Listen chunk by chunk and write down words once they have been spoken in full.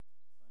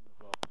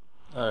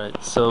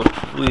Alright, so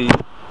we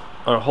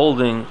are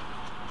holding,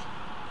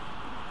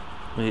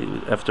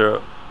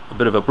 after a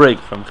bit of a break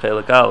from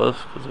Chelik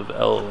Aleph, because of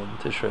El and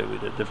Tishrei we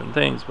did different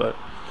things, but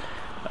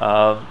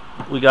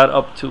we got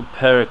up to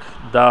Perek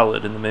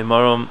Dalet in the Mei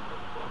Marom,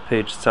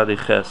 page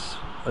Tzadiches,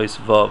 Ois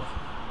Vav.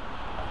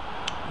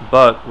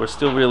 But we're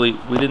still we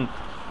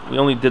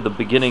only did the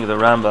beginning of the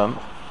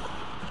Rambam,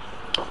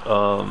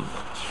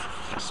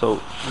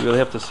 so we really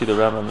have to see the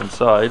Rambam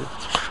inside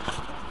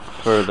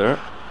further.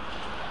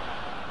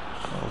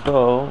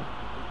 Although,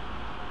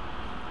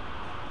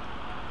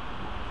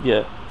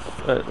 yeah,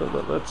 let's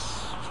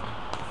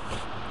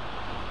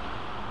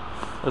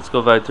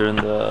go weiter in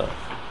the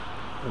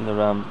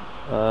Ram.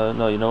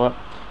 No, you know what?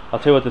 I'll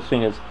tell you what the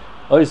thing is.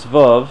 Ois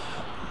Vav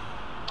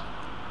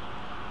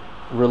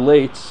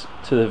relates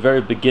to the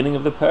very beginning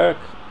of the parak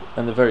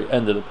and the very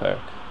end of the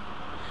parak.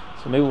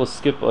 So maybe we'll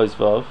skip Ois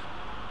Vav,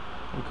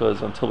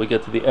 because until we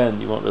get to the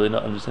end, you won't really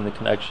not understand the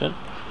connection.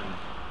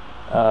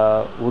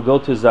 We'll go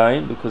to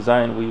Zayin, because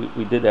Zayin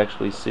we did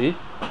actually see,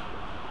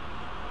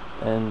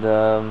 and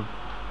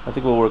I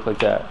think we'll work like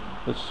that.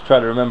 Let's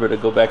try to remember to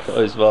go back to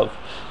Ois Vav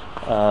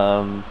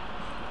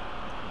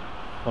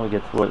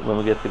when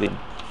we get to the.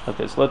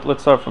 Okay, so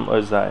let's start from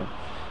Ois Zayin.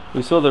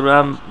 We saw the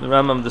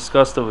Rambam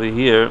discussed over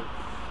here,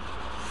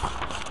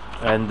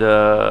 and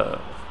the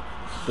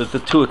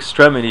two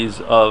extremes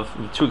of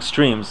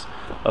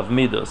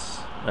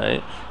midos,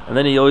 right? And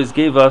then he always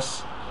gave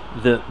us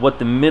what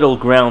the middle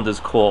ground is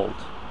called.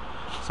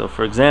 So,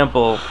 for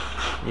example,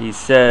 he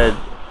said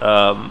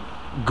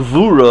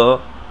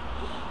Gvura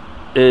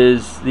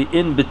is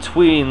in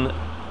between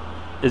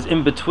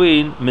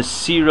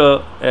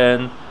Mesira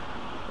and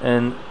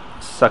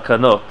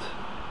Sakanot,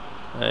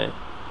 right?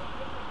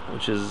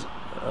 Which is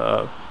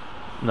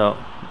no,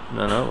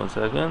 1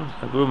 second.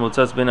 Gvura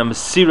mutzas ben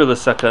Mesira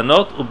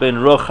leSakanot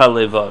uben rocha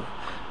levav.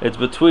 It's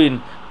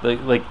between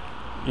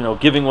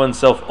giving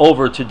oneself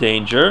over to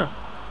danger,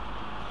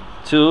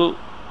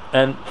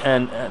 and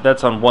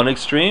that's on one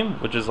extreme,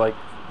 which is like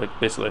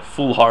basically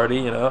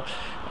foolhardy,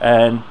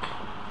 and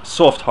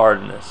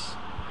soft-heartedness.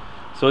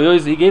 So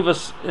he gave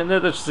us, and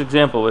that's just an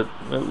example.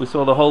 We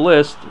saw the whole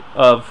list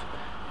of.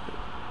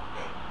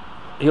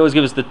 He always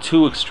gives us the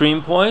two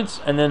extreme points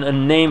and then a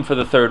name for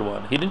the third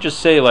one. He didn't just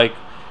say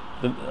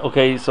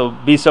so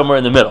be somewhere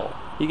in the middle.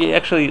 He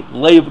actually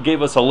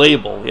gave us a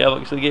label. He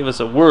actually gave us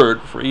a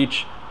word for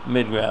each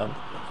mid-ground.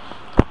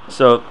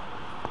 So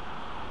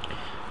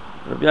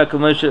Rabbi Yaakov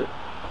Moshe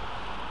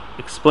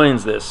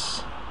explains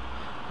this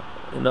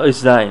in Ois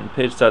Zayin,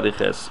 page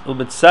Tzadiches.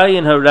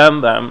 Umetzayin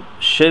HaRambam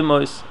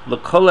Shemois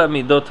L'Kol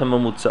HaMidot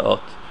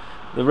HaMamutzaot.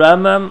 The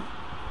Rambam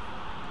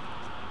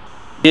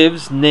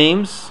gives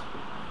names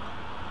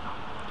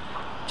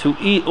to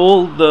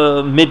all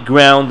the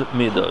mid-ground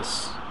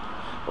midos.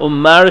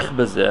 Umarich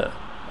Bazeh,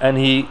 and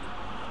he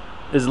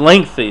is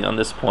lengthy on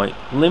this point.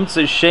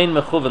 Limtzei Shein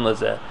Mechuven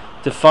Lazeh,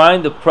 to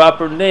find the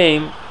proper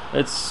name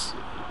that's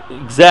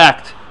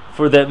exact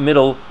for that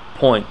middle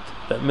point,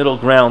 that middle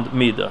ground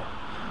midah.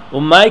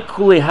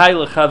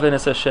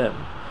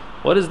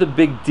 What is the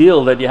big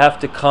deal that you have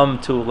to come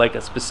to like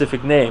a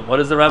specific name? What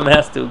does the Rambam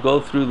has to go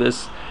through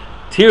this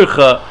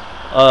tircha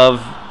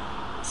of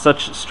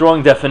such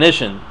strong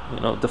definition,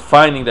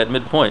 defining that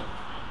midpoint?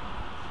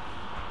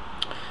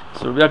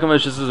 So Rabbi Yaakov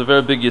Moshe, this is a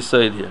very big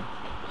yesod here.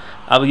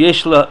 Al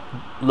yesh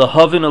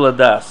lahavin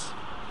aladas.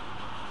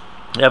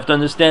 You have to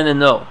understand and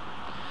know.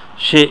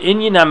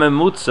 She'inyin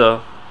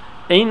hamemutza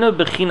eino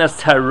bechinas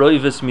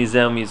taroives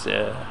mizeh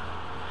mizeh.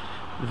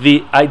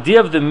 The idea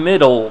of the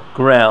middle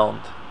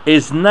ground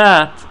is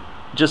not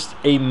just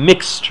a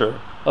mixture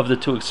of the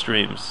two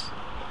extremes.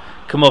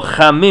 K'mo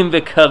chamim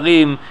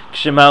v'karim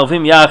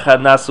k'shema'arvim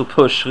yachad nasu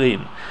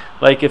poshrin.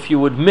 Like if you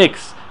would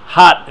mix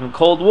hot and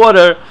cold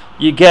water,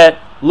 you get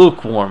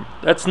lukewarm.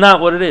 That's not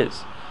what it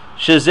is.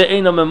 Shezeh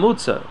eino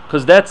memutza,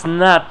 because that's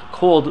not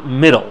called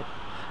middle.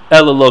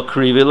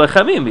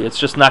 It's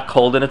just not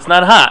cold and it's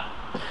not hot.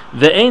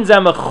 That's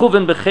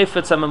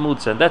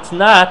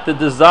not the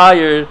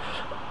desired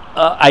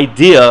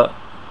idea,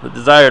 the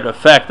desired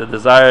effect, the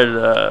desired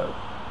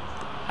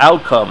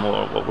outcome,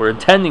 or what we're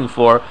intending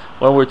for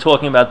when we're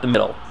talking about the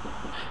middle.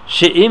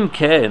 She'im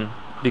ken,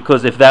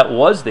 because if that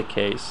was the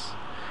case,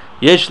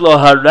 yesh lo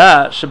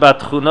hara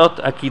shebatchunot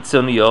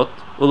akitzoniyot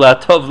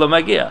ulatov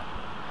lamagia.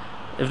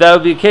 If that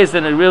would be the case,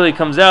 then it really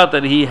comes out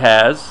that he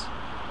has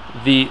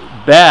the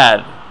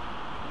bad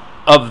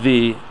of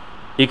the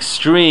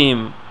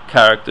extreme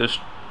character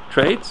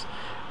traits,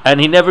 and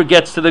he never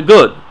gets to the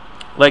good.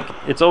 Like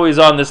it's always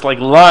on this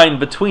line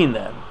between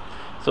them.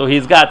 So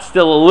he's got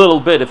still a little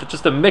bit. If it's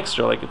just a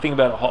mixture, like you think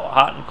about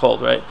hot and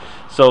cold, right?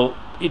 So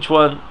each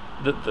one,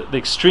 the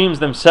extremes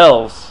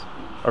themselves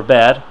are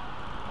bad.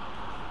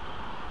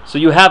 So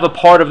you have a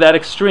part of that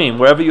extreme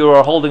wherever you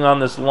are holding on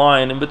this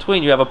line in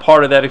between. You have a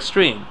part of that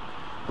extreme,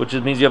 which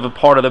means you have a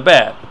part of the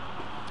bad.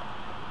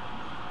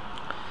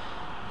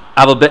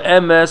 Aval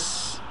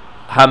be'emes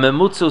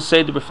hamemutzu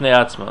seidu b'fnei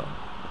atzma.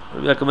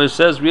 Rabbi Yaakov Moshe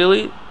says,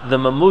 really, the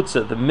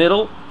mamutza, the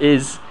middle,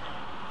 is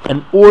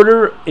an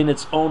order in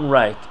its own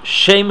right.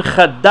 Shem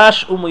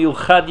chadash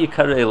umuyuchad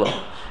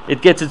yikarelo.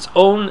 It gets its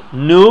own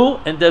new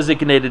and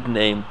designated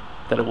name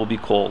that it will be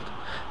called.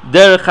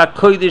 Derech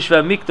hakodesh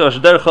v'mikdash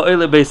derech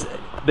ha'oile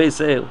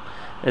beis el.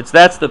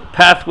 That's the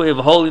pathway of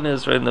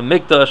holiness, right? In the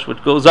mikdash,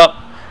 which goes up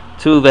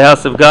to the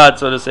house of God,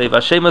 so to say.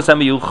 V'ashemas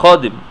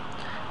hamiyuchadim,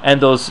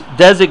 and those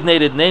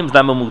designated names,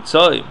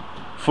 lamamutzoim,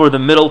 for the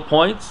middle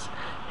points.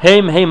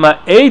 Heim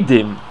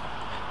edim.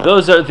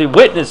 Those are the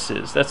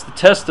witnesses. That's the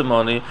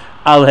testimony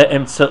al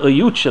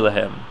ha'emtza'iyut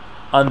shelahem,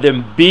 on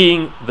them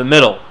being the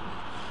middle.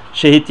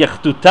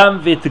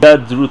 Shehityachutam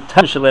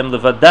v'tgadrutam shelem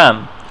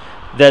levadam,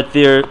 that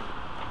their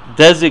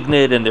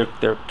designate and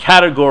their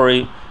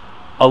category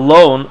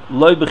alone,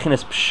 loy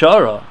b'chines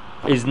pshara,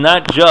 is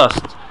not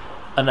just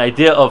an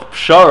idea of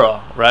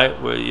pshara, right?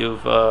 Where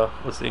you've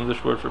what's the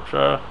English word for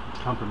pshara?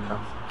 Compromise.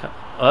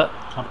 What?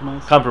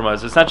 Compromise.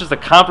 Compromise. It's not just a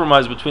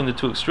compromise between the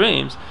two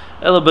extremes.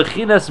 Ela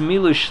b'chines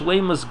milu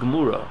shleimus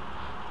gemura,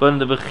 but in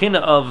the b'china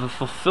of the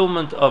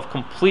fulfillment of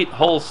complete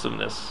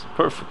wholesomeness,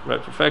 perfect,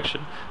 right?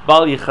 Perfection.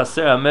 Bal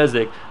yichaser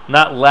hamezek,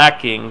 not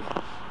lacking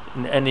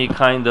in any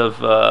kind of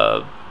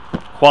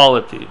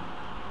quality.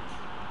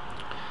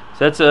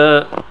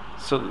 So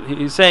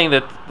he's saying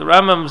that the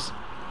Rambam's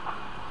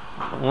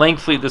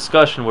lengthy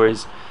discussion where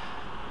he's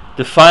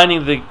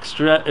defining the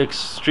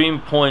extreme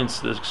points,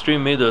 the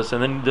extreme midos,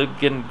 and then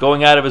again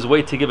going out of his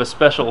way to give a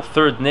special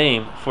third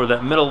name for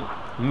that middle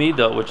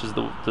midah, which is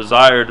the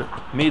desired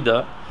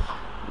midah.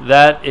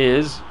 That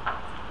is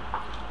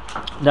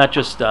not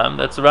just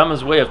that's the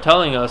Rambam's way of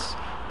telling us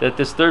that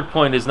this third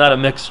point is not a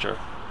mixture;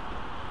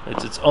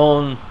 it's its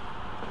own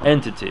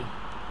entity.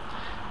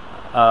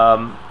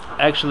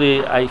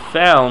 Actually, I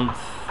found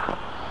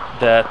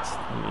that.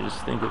 Let me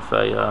just think if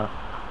I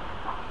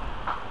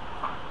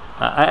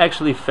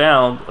actually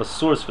found a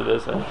source for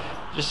this.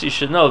 Just you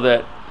should know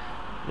that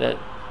Rabbi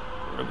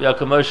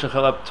Yaakov Moshe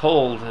Chalab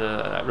told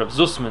Rav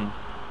Zusman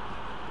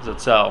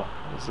Zatzal,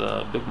 was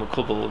a big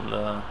makubal in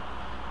the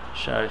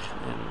Shari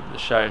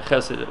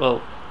Chesed.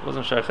 Well, it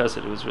wasn't Shari Chesed.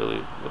 It was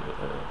really.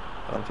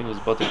 I don't think it was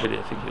Batik Bidi.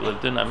 I think he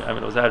lived in. I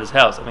mean, it was at his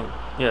house. I think,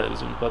 yeah, it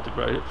was in Batik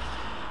Bidi.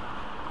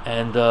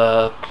 And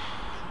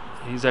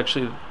he's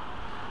actually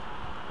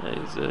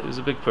he's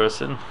a big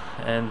person,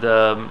 and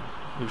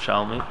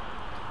Yerushalmi.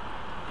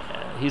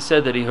 He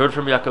said that he heard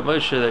from Yaakov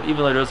Moshe that even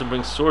though he doesn't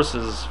bring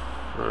sources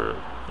for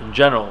in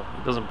general,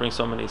 he doesn't bring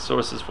so many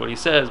sources for what he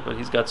says, but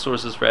he's got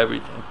sources for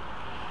everything.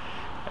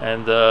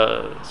 And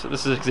so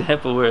this is an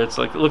example where it's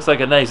like it looks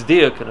like a nice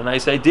diuk and a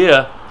nice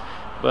idea,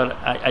 but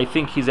I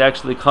think he's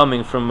actually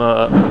coming from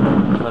an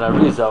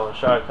Arizal and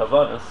Shar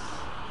Kavanas,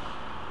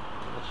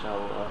 which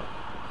I'll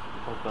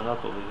open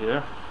up over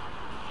here.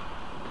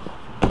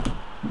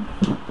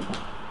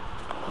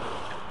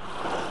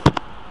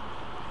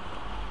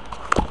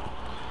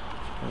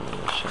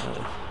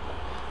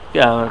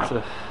 Yeah, it's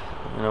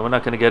we're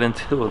not going to get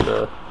into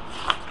the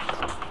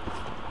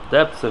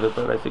depths of it,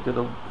 but I think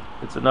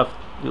it's enough.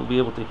 You'll be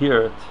able to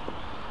hear it.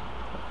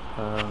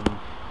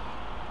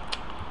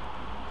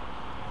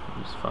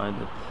 Just find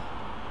it.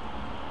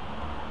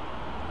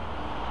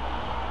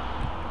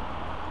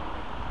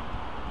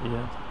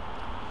 Yeah,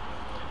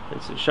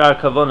 it's Shar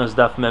Kavonas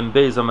Daf Mem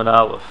Beis Amud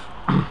Aleph.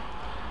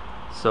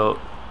 So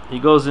he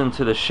goes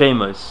into the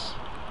Shemos,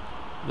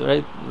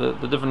 right? The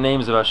different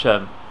names of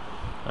Hashem.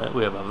 Right?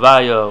 We have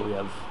Havaya, we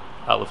have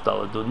Aleph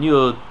Daled Nun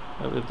Yud,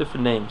 right? We have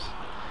different names.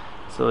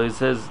 So he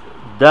says,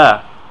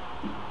 Da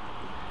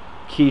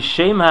Ki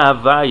Shem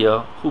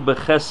HaHavaya Hu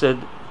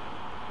Bechesed.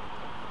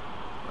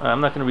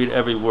 I'm not going to read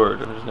every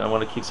word. I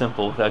want to keep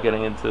simple without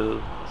getting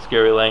into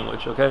scary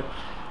language. Okay,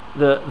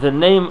 the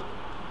name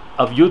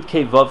of Yud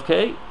Kei Vav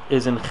Kei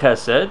is in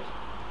Chesed,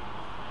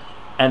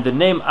 and the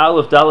name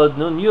Aleph Daled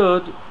Nun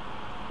Yud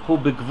Hu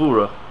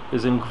Begvura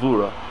is in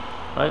Gvura.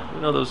 Right?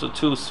 You know those are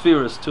two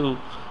spheres, two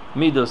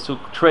midos, two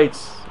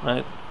traits,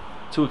 right?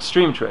 Two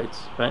extreme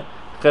traits, right?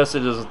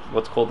 Chesed is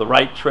what's called the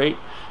right trait,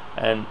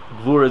 and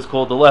Gvura is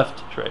called the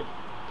left trait.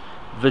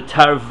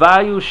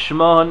 V'tarvayu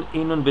shmon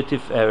inun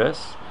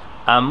b'tiferes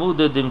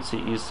amuda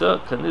dimtziisa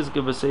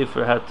kanizge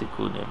b'sefer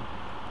hatikunim.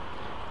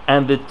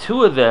 And the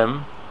two of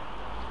them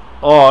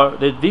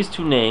these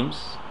two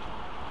names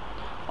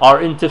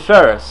are in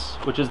Tiferes,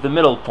 which is the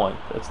middle point.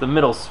 That's the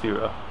middle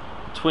sphere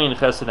between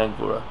Chesed and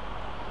Gvura.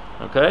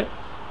 Okay?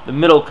 The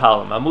middle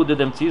column, Amud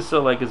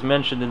Demtisa, like is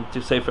mentioned in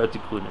Sefer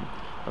Atikunim.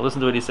 Now listen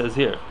to what he says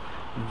here.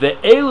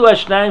 Ve'elu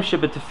hashnayim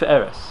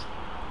shebetiferes.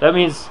 That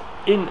means,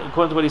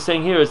 according to what he's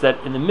saying here, is that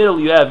in the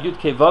middle you have Yud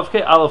Kei Vav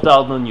Kei, Aleph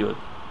Daled Nun Yud.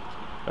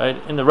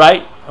 Right? In the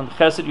right, on the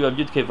Chesed, you have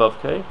Yud Kei Vav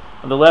Kei.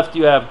 On the left,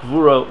 you have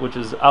Gvura, which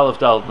is Aleph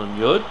Daled Nun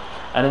Yud.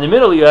 And in the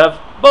middle, you have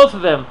both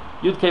of them,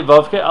 Yud Kei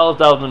Vav Kei, Aleph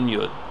Daled Nun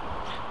Yud.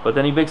 But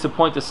then he makes a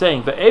point of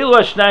saying, Ve'elu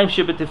hashnayim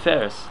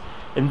shebetiferes.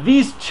 And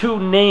these two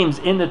names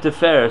in the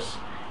Tiferes,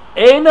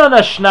 Einon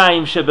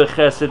hashnayim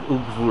shebechesed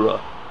u'gvura.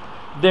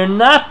 They're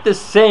not the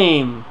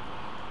same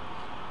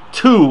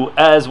two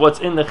as what's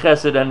in the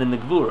Chesed and in the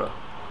Gvura.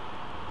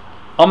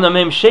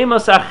 Omnamim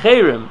shemos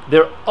acherim.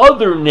 They're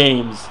other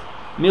names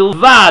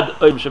milvad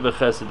oim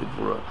shebechesed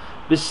u'gvura.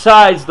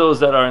 besides those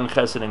that are in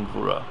Chesed and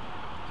Gvura.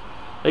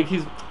 Like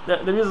the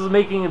Rizal is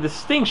making a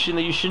distinction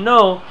that you should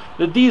know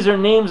that these are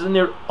names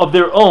of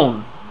their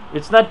own.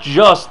 It's not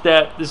just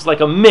that this is like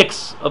a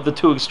mix of the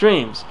two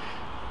extremes.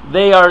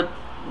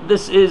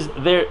 This is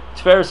their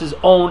Tiferes'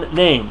 own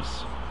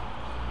names.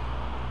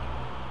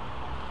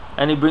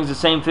 And he brings the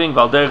same thing.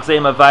 So the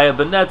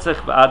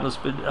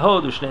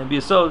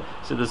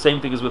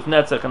same thing is with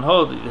Netzach and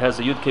Hod. It has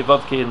a Yud Kei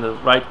Vav Kei in the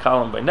right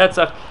column by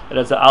Netzach. It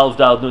has a Alf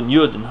Dal Nun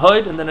Yud and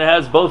Hod, and then it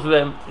has both of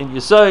them in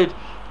Yesod.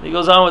 And he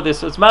goes on with this.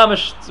 So it's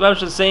mamish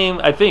the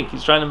same. I think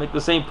he's trying to make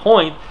the same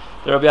point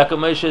that Rabbi Yaakov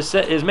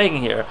Moshe is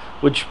making here,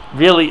 which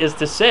really is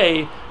to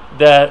say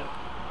that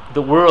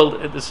the world.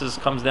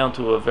 Comes down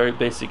to a very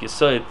basic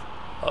Yesod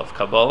of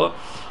Kabbalah.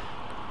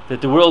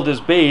 That the world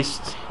is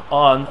based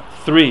on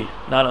 3,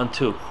 not on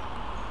 2.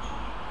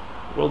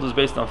 The world is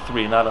based on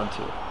 3, not on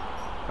 2.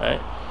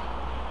 Right?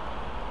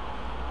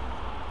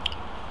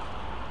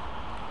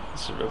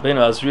 So Rabbeinu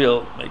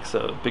Azriel makes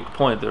a big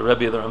point. The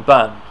Rebbe of the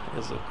Ramban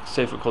has a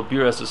sefer called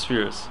Biras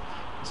Spheres.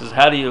 He says,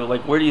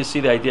 where do you see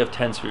the idea of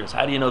 10 spheres?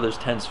 How do you know there's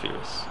 10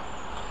 spheres?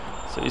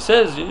 So he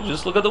says, you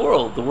just look at the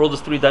world. The world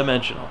is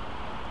 3-dimensional.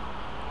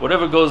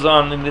 Whatever goes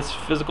on in this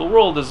physical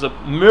world is a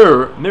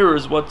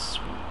mirrors what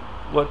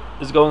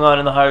is going on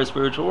in the higher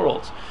spiritual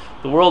worlds.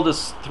 The world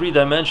is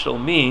 3-dimensional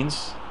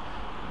means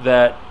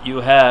that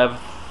you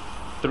have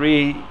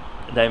 3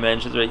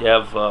 dimensions, right? You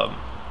have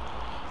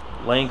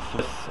length,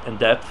 width, and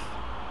depth,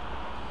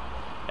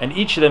 and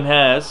each of them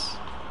has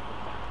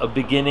a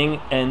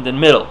beginning, end,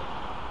 and middle.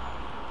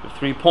 There are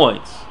 3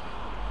 points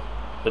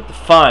that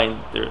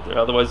define. They're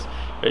otherwise,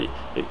 right?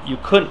 You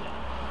couldn't.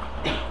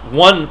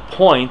 One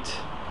point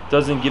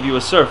doesn't give you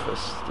a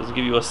surface, doesn't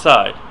give you a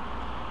side.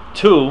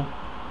 2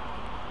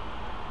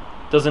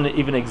 doesn't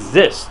even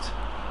exist,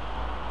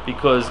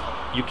 because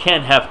you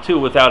can't have 2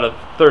 without a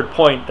third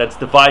point that's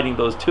dividing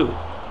those 2. Okay.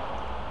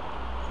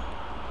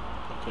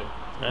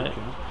 Right?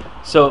 Okay.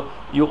 So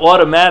you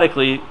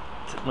automatically,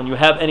 when you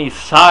have any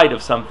side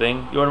of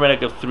something, you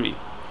automatically have 3.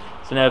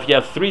 So now if you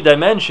have 3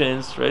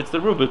 dimensions, right, it's the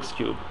Rubik's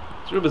Cube.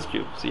 It's Rubik's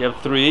Cube. So you have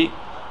 3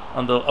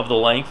 of the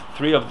length,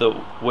 3 of the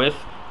width,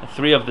 and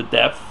 3 of the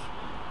depth,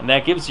 and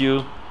that gives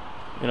you,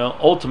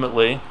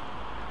 ultimately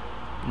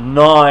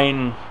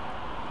 9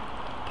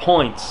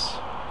 points,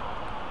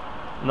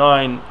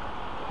 9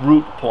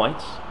 root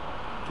points,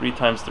 3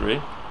 times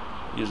 3,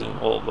 using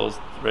all of those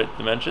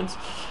dimensions.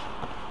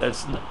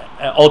 That's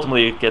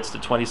ultimately it gets to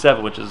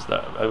 27, which is the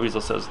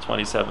Arizal says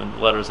 27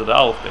 letters of the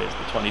Aleph base,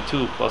 the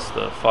 22 plus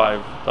the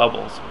 5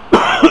 doubles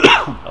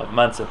of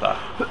Mansepach.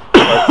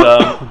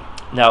 But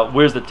now,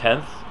 where's the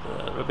 10th?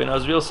 Rabbi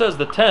Azriel says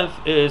the 10th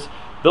is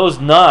those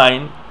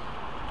 9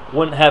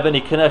 wouldn't have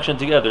any connection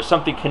together.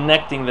 Something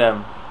connecting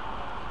them.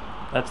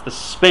 That's the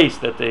space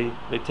that they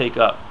take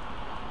up.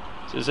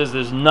 So it says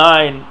there's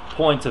 9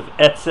 points of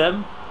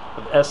etzem,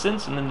 of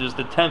essence, and then there's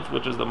the 10th,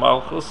 which is the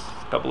malchus,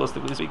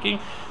 Kabbalistically speaking.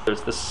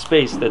 There's the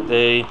space that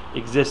they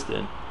exist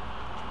in.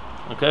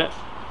 Okay?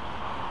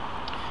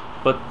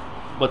 But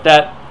what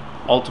that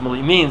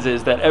ultimately means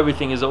is that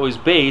everything is always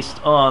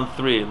based on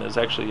 3. And there's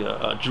actually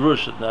a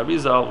drush at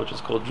Narizal, which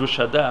is called drush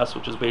hadas,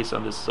 which is based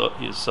on this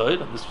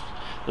yesod, on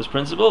this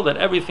principle, that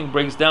everything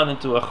breaks down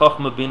into a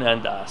chokhmah, bina,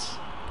 and das,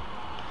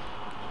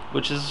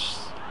 which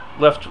is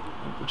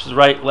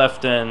right,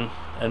 left, and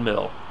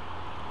middle.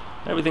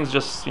 Everything's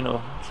just,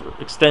 for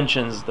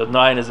extensions. The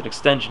 9 is an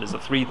extension. It's a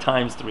 3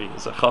 times 3.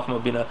 It's a Chachma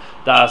Bina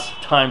Das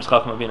times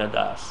Chachma Bina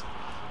Das.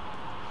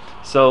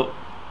 So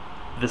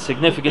the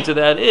significance of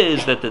that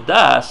is that the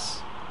Das,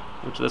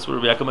 which that's what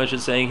Rabbi Yaakov Moshe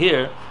is saying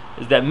here,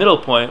 is that middle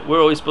point.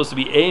 We're always supposed to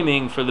be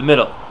aiming for the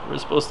middle. We're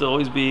supposed to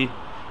always be,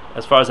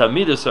 as far as our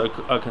midas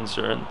are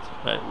concerned,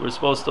 right? We're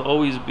supposed to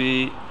always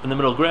be in the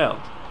middle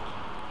ground.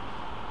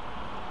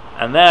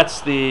 And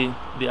that's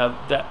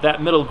that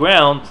middle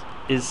ground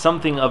is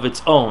something of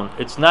its own.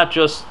 It's not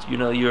just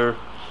you're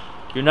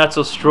not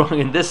so strong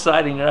in this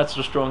side and you're not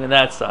so strong in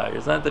that side.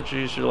 It's not that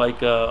you're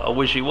like a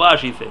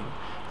wishy-washy thing.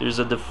 There's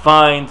a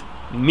defined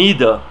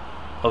midah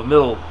of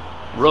middle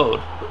road.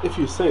 If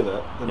you say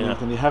that,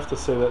 then you have to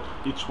say that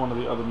each one of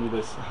the other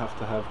midas have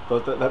to have.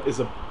 But that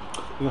is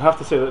you have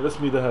to say that this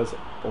midah has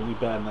only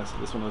badness,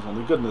 and this one has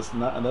only goodness,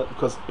 and that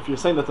because if you're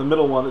saying that the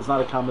middle one is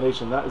not a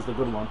combination, that is the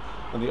good one,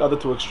 and the other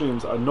 2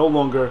 extremes are no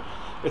longer.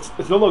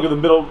 It's no longer the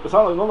middle. It's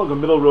no longer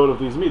middle road of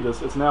these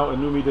midas. It's now a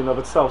new midah in of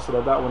itself. So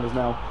that one is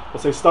now,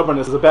 let's say,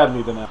 stubbornness is a bad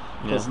midah now.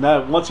 Because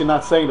now, once you're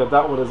not saying that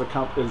one is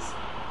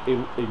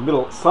a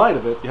middle side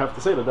of it, you have to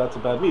say that that's a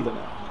bad midah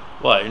now.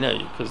 Well,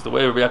 because the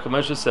way Rabbi Yaakov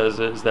Moshe says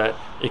is that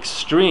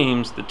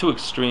extremes, the 2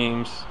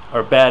 extremes,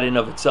 are bad in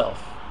of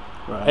itself.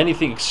 Right.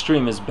 Anything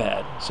extreme is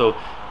bad. So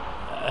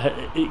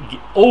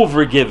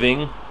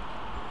over-giving,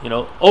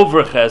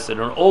 over chesed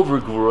or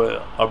over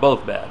gvura are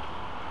both bad.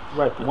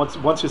 Right, but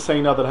once you're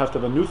saying now that I have to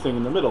have a new thing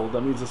in the middle,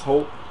 that means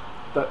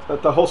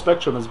that the whole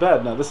spectrum is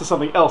bad now. This is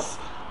something else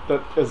that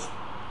has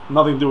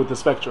nothing to do with the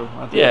spectrum.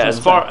 Yeah, as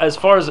far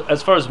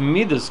as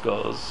midas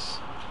goes,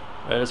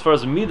 right? As far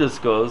as midas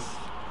goes,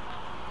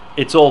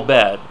 it's all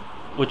bad,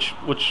 which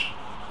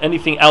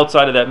anything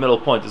outside of that middle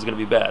point is going to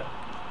be bad,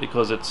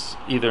 because it's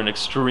either an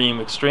extreme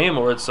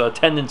or it's a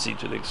tendency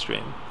to the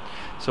extreme.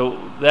 So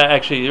that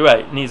actually, you're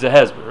right, needs a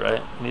hesber,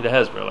 right? You need a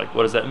hesber. Like,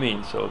 what does that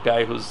mean? So a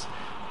guy who's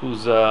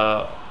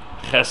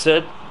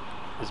chesed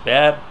is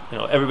bad.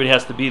 Everybody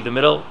has to be the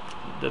middle.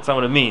 That's not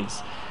what it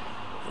means.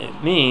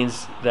 It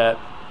means that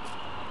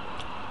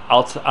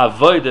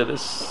avoida.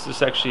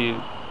 This actually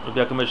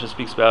Rabbi Yaakov Moshe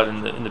speaks about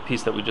in the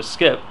piece that we just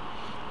skipped.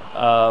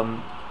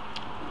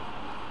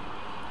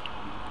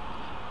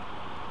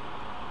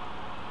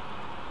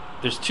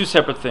 There's two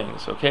separate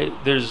things. Okay,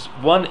 there's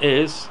one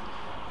is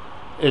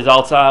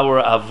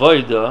our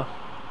avoida.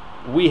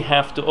 We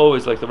have to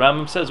always, like the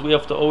Rambam says, we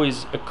have to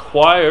always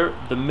acquire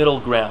the middle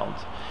ground.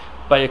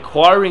 By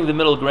acquiring the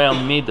middle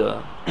ground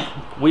midah,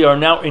 we are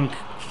now in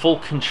full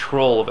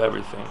control of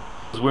everything.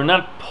 We're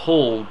not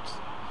pulled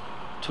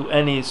to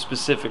any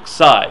specific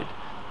side.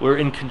 We're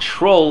in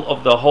control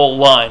of the whole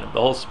line, of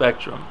the whole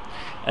spectrum.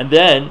 And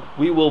then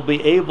we will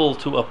be able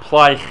to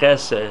apply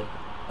chesed,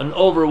 an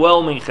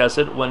overwhelming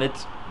chesed, when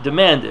it's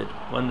demanded,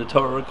 when the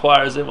Torah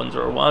requires it, when the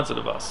Torah wants it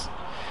of us.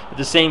 At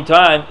the same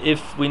time,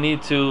 if we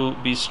need to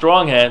be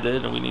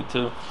strong-handed and we need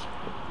to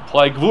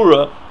apply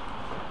gvura,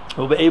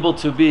 we'll be able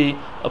to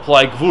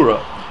apply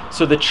gvura.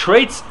 So the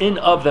traits in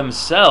of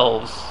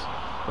themselves,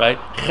 right,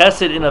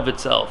 chesed in of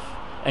itself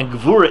and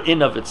gvura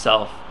in of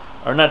itself,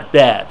 are not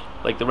bad.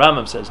 Like the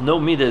Rambam says, no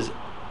midah is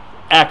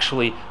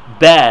actually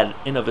bad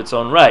in of its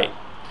own right.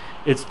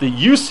 It's the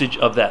usage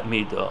of that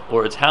midah,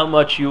 or it's how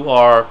much you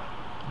are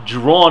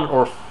drawn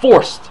or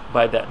forced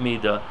by that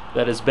midah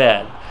that is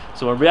bad.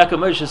 So when Rabbi Yaakov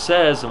Moshe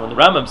says, and when the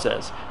Rambam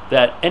says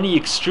that any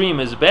extreme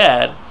is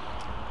bad,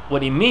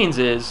 what he means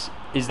is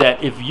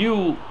that if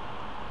you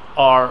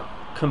are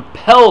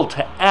compelled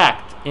to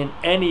act in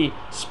any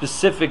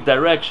specific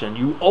direction,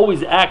 you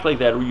always act like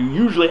that, or you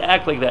usually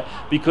act like that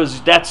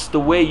because that's the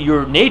way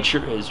your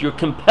nature is. You're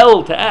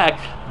compelled to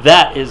act.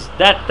 That's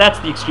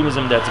the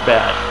extremism that's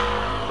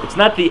bad. It's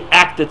not the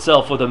act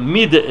itself or the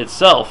midah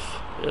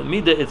itself. The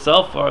midah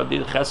itself are the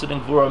chesed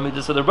and gvura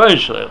midas of the Rebbeinu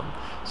Shalom.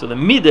 So the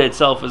midah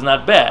itself is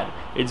not bad.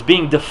 It's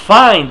being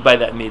defined by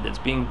that midah. It's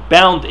being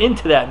bound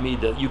into that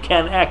midah. You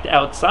can't act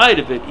outside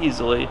of it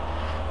easily.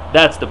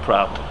 That's the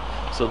problem.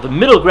 So the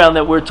middle ground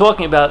that we're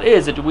talking about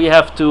is that we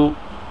have to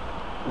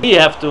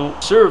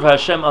serve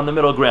Hashem on the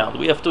middle ground.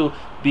 We have to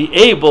be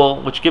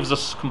able, which gives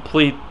us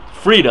complete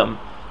freedom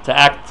to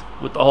act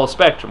with the whole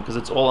spectrum, because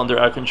it's all under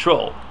our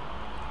control.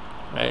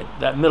 Right?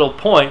 That middle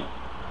point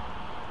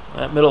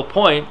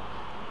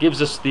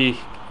gives us the,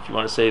 if you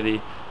want to say, the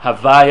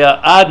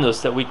Havaya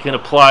Adnus that we can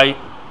apply.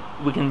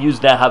 We can use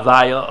that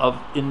Havaya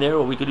in there,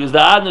 or we could use the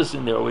Adnus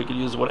in there, or we could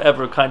use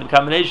whatever kind of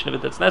combination of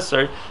it that's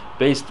necessary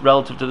based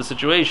relative to the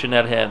situation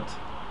at hand.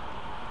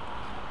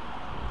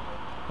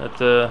 That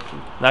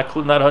not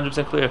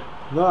 100% clear.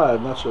 No,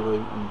 I'm not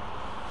sure.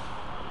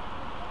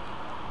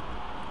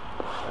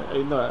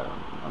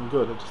 I'm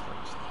good.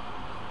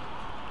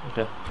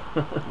 Okay.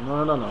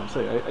 No. I'm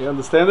saying I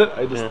understand it.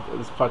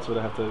 There's parts of it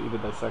I have to either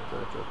dissect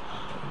or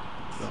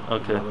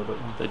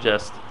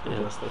digest.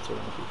 Digest. That's what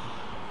I'm looking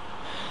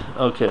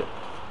for. Okay.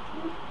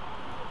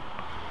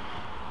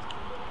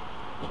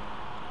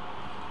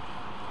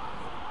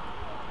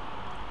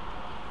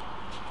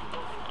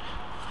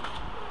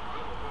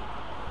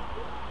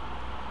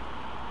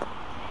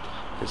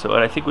 So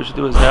what I think we should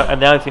do is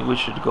now I think we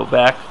should go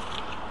back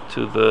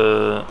to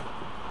the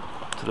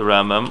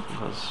Rambam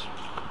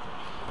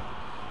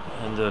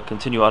and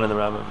continue on in the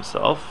Rambam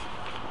himself.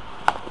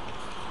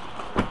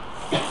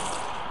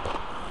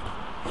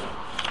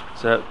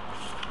 So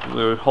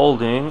we're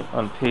holding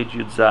on page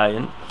Yud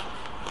Zayin,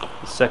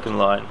 the second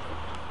line.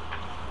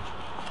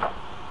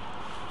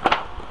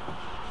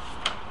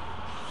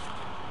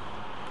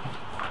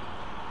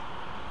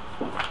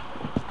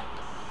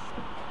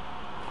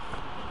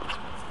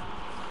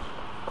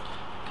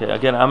 Okay,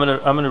 again, I'm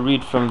gonna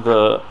read from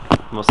the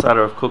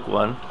Mosadar of Cook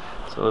one.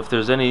 So if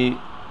there's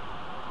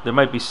there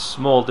might be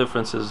small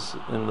differences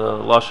in the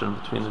lashon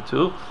between the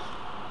two.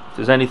 If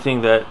there's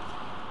anything that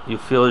you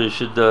feel you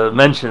should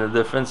mention a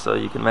difference, so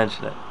you can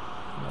mention it.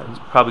 It's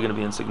probably going to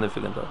be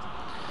insignificant though.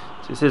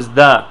 So he says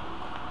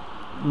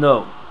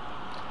no.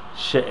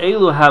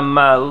 She'elu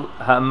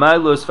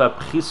ha'mailos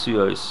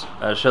v'apchisios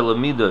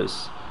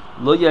ashelamidos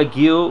lo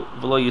yagiu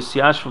v'lo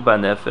yisyashvu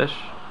b'nefesh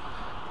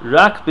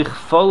rak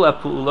b'chfol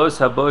ha'pu'ulos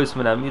habois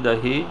min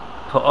ha'midah hi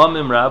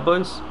pa'amim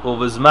rabois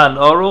u'v'zman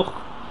aruch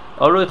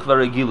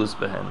v'regilus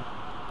behen.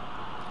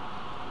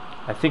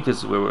 I think this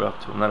is where we're up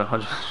to. I'm not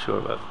 100%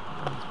 sure, but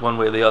one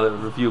way or the other,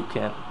 review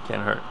can't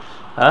hurt.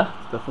 Huh?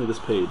 It's definitely this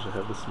page. I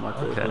have this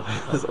marker. Okay.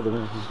 This other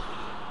one.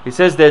 He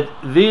says that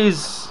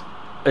these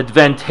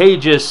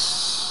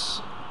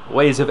advantageous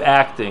ways of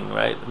acting,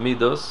 right,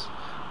 midos,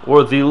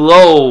 or the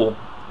low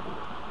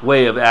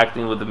way of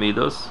acting with the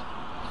midos,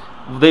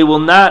 the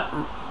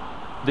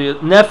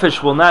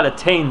nefesh will not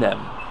attain them,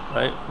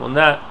 right? Will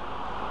not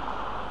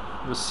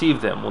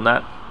receive them. Will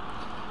not,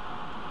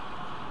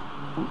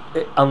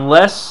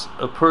 unless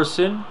a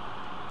person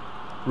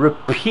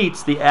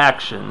repeats the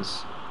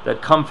actions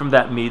that come from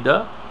that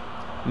midah,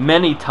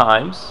 many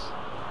times,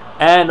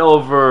 and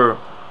over,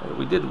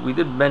 we did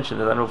mention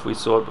it. I don't know if we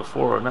saw it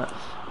before or not.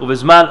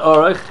 Uvizman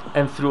orech,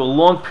 and through a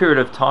long period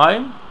of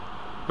time,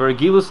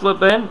 vergilus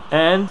leben,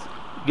 and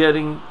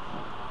getting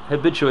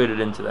habituated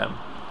into them.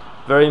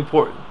 Very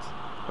important,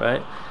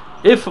 right?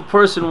 If a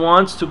person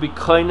wants to be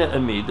kaina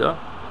amida,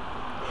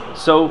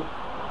 so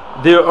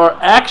there are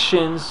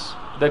actions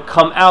that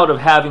come out of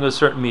having a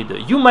certain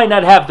midah. You might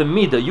not have the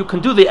midah. You can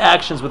do the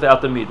actions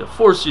without the midah.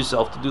 Force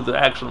yourself to do the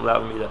action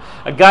without the midah.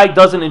 A guy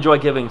doesn't enjoy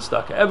giving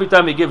tzedakah. Every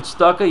time he gives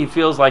tzedakah, he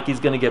feels like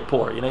he's going to get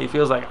poor. He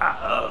feels like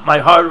my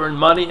hard-earned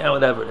money and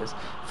whatever it is.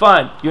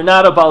 Fine, you're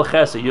not a bal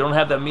chesed. You don't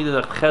have that midah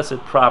of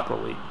chesed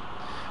properly,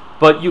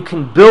 but you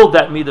can build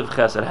that midah of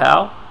chesed.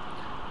 How?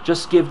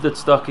 Just give the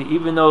tzedakah,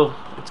 even though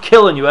it's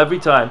killing you every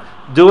time.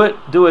 Do it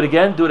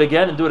again, do it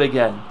again, and do it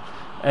again.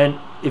 And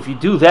if you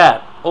do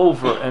that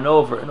over and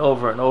over and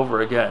over and over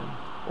again,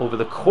 over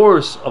the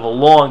course of a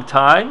long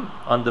time,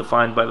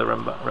 undefined by the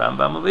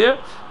Rambam over here,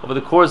 over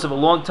the course of a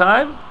long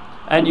time,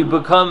 and you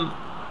become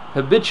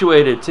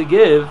habituated to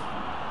give,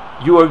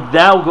 you are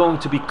now going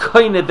to be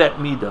kained that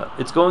midah.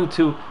 It's going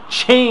to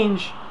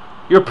change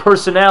your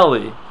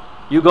personality.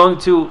 You're going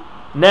to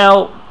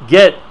now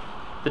get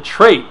the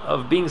trait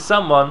of being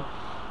someone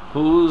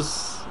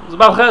who's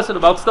about chesed,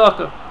 about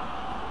tzedakah.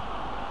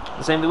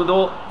 The same thing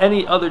with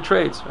any other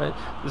traits, right?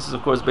 This is,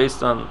 of course,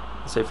 based on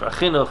Sefer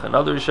Chinuch and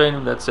other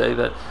Rishonim that say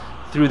that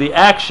through the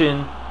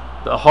action,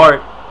 the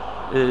heart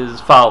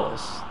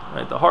follows,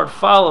 right? The heart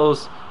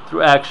follows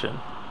through action.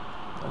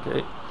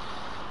 Okay,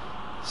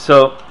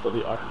 so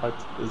the heart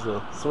is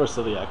the source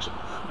of the action,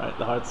 right?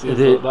 The heart sees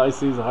the eye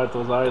sees, the heart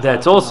desires.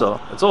 That's also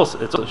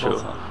true.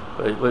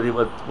 But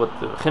what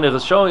the Chinuch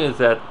is showing is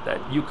that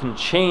you can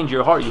change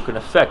your heart, you can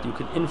affect, you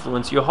can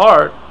influence your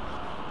heart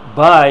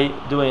by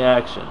doing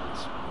actions.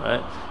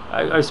 Right,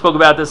 I spoke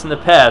about this in the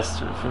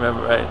past, if you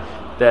remember, right?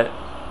 That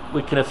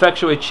we can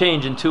effectuate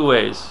change in two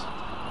ways,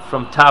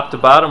 from top to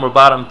bottom or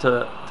bottom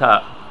to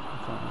top.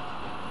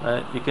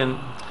 Right? You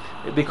can,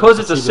 because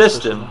it's a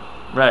system.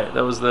 Right?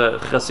 That was the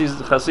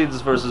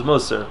Chassidus versus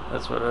Musar.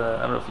 That's what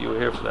I don't know if you were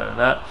here for that or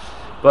not,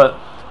 but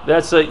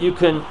that's you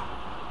can.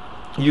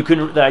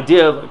 The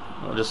idea of,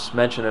 I'll just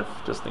mention it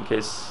just in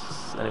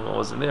case anyone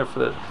wasn't there for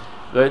that.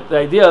 But the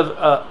idea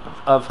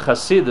of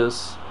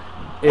Chassidus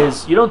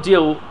is you don't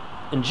deal.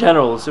 In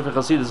general, Sefer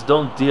Chassidus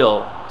don't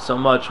deal so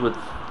much with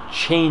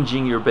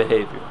changing your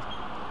behavior.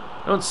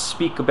 They don't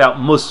speak about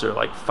Musar,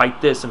 like fight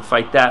this and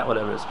fight that,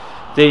 whatever it is.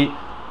 They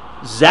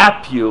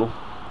zap you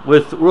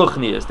with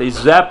ruchnias. They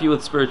zap you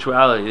with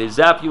spirituality. They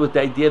zap you with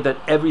the idea that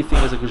everything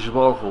is a HaKadosh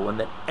Baruch Hu, and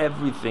that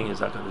everything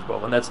is HaKadosh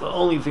Baruch Hu, and that's the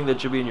only thing that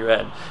should be in your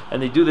head.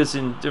 And they do this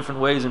in different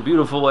ways, in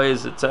beautiful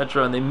ways,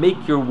 etc. And they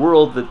make your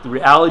world, the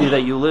reality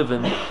that you live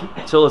in,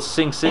 until it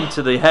sinks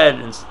into the head,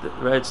 and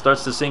right,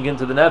 starts to sink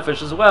into the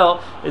nefesh as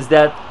well, is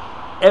that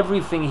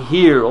everything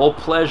here, all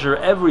pleasure,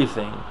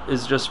 everything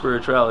is just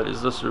spirituality.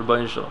 It's just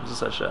Rebbeinu Shalom, it's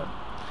just Hashem.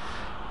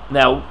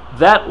 Now,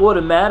 that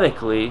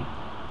automatically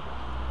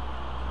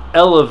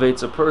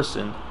elevates a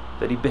person,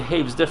 that he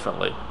behaves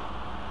differently.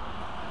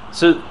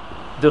 So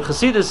the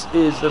Chassidus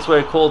that's why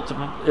I call it,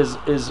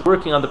 is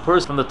working on the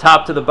person from the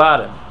top to the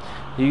bottom.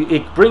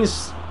 It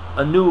brings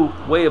a new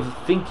way of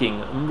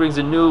thinking, it brings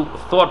a new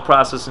thought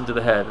process into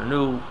the head, a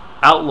new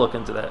outlook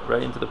into that,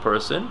 right, into the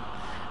person,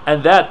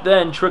 and that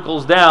then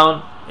trickles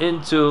down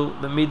into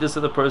the midas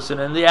of the person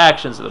and the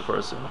actions of the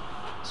person.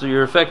 So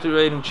you're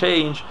effectuating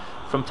change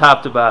from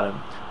top to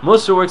bottom.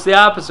 Musar works the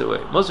opposite way.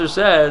 Musar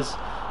says,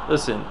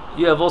 listen,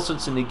 you have all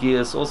sorts of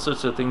negias, all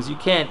sorts of things. You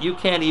can't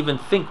even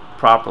think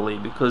properly,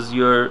 because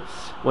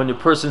when the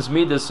person's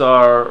midas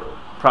are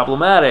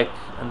problematic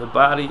and the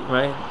body,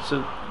 right?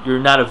 So you're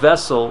not a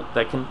vessel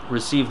that can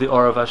receive the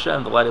aura of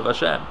Hashem, the light of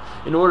Hashem.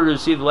 In order to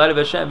receive the light of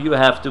Hashem, you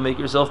have to make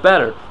yourself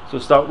better. So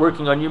start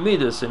working on your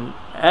midas, and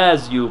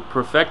as you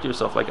perfect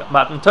yourself, like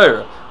Matan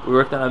Torah, we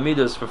worked on our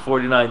midas for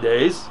 49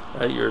 days.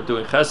 Right? You're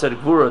doing Chesed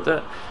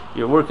Gvurot.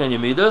 You're working on your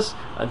midas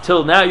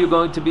until now. You're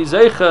going to be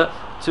zeicha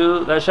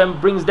to that Hashem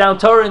brings down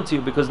Torah into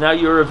you, because now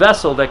you're a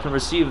vessel that can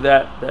receive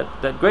that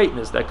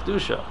greatness, that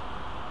kedusha.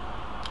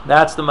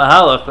 That's the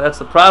mahalach. That's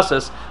the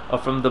process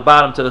of from the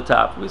bottom to the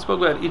top. We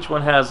spoke about each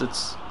one has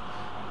its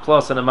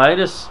plus and a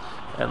minus,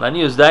 and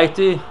lanius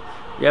daiti.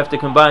 You have to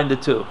combine the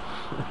two,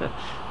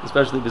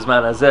 especially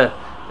bisman hazeh.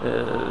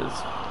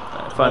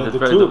 I find it the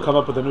very two come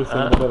up with a new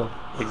thing in the middle.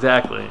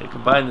 Exactly. You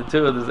combine the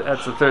two.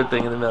 That's the third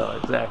thing in the middle.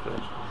 Exactly.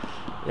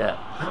 Yeah.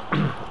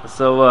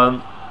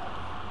 So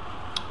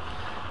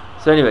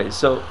anyway,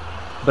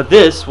 but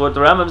this, what the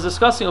Rambam is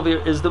discussing over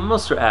here, is the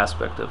Musar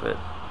aspect of it.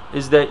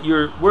 Is that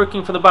you're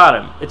working from the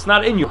bottom. It's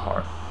not in your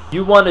heart.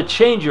 You want to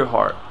change your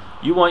heart.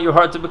 You want your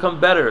heart to become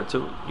better.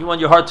 You want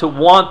your heart to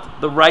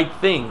want the right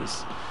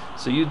things.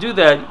 So you do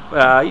that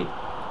by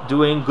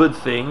doing good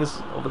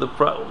things over the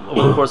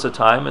course of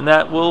time, and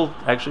that will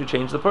actually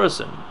change the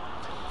person.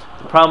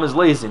 The problem is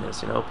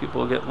laziness.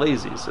 People get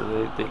lazy,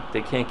 so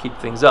they can't keep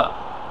things up.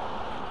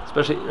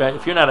 Especially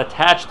if you're not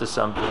attached to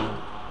something,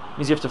 it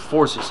means you have to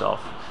force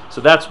yourself.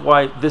 So that's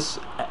why this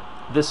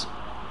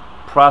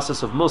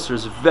process of Musar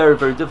is very,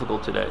 very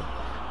difficult today,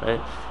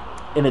 right?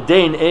 In a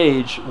day and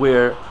age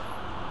where,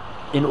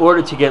 in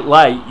order to get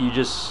light, you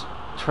just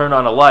turn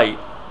on a light,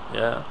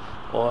 yeah,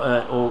 or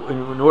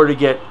in order to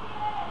get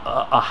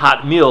a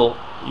hot meal,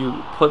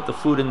 you put the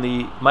food in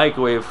the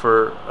microwave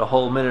for a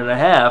whole minute and a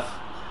half,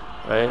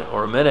 right,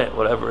 or a minute,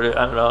 whatever.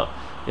 I don't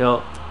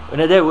know. In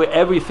a day where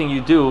everything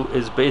you do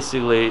is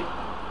basically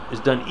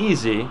is done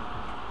easy.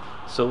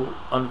 So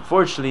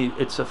unfortunately,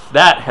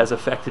 that has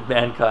affected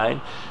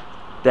mankind,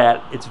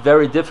 that it's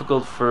very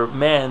difficult for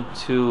man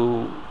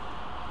to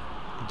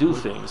do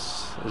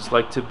things. It's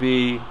like to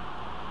be,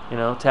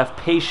 to have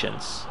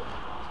patience.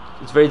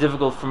 It's very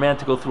difficult for man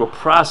to go through a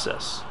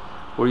process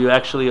where you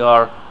actually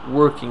are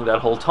working that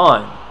whole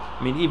time.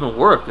 I mean, even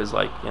work is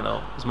like,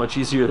 is much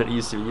easier than it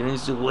used to be. You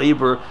used to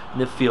labor in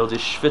the field,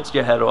 just schwitz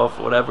your head off,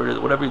 whatever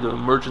you're doing,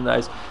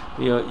 merchandise.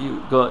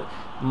 You go.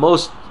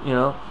 Most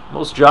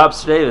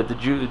jobs today that the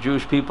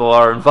Jewish people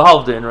are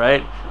involved in,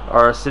 right,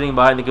 are sitting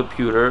behind the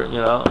computer,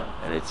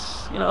 and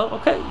it's,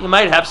 okay, you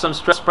might have some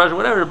stress, pressure,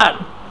 whatever, but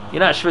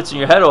you're not schwitzing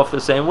your head off the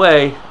same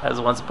way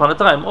as once upon a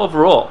time,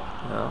 overall,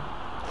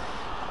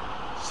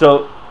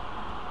 So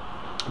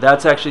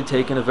that's actually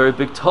taken a very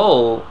big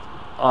toll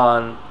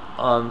on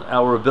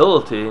our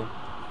ability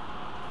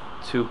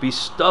to be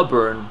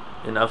stubborn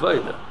in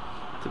Avodah,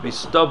 to be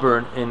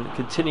stubborn in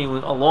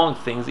continuing along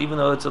things, even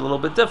though it's a little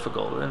bit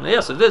difficult. And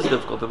yes, it is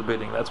difficult at the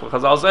beginning. That's what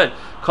Chazal said.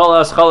 Kol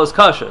as chalas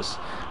kashas.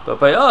 But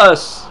by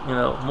us,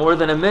 more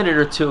than a minute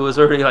or two is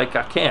already like,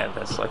 I can't.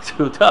 That's like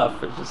too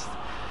tough. It's just,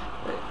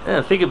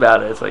 think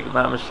about it. It's like,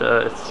 mamish,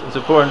 it's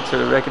important to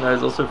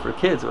recognize also for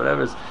kids,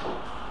 whatever.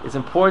 It's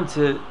important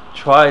to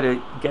try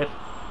to get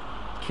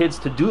kids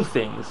to do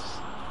things,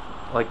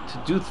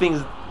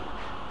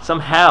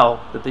 somehow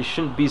that they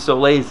shouldn't be so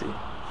lazy.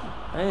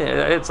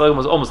 It's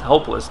almost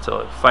helpless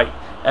to fight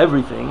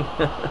everything,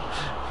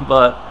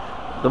 but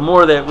the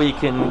more that we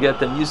can get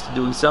them used to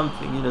doing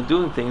something,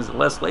 doing things,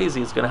 less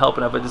lazy, it's going to help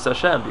in Avodas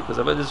Hashem, because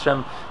Avodas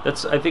Hashem,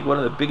 that's, I think, one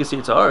of the biggest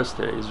yitzharos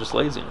today is just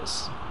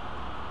laziness.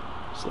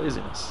 Just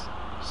laziness.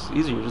 It's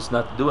easier just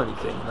not to do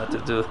anything, not to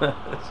do that.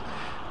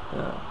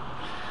 Yeah.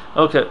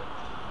 Okay.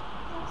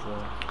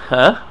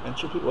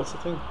 Entropy, what's the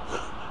thing?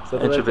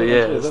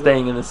 Entropy,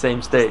 staying in the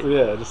same state.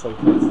 Just like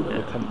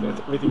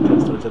everything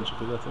tends towards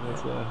entropy. I think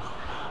that's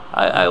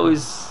I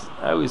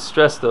always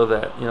stress though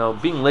that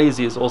being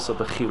lazy is also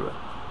bechira.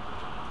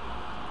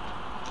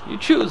 You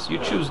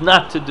choose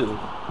not to do.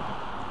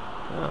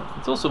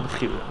 It's also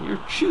bechira. You're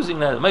choosing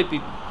that. It might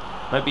be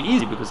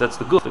easy because that's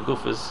the guf. The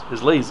guf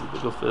is lazy. The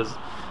guf is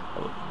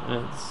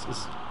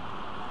it's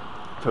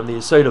from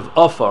the side of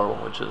afar,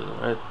 which is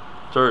right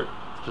dirt,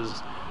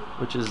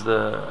 which is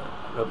the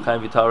Reb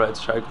Chaim Vital writes,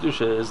 Shari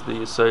Kedusha is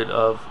the side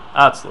of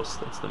Atzlos.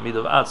 That's the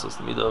midah of Atzlos.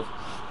 The midah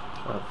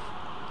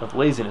of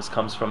laziness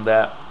comes from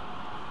that.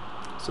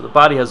 So the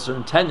body has a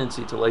certain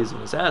tendency to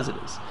laziness as it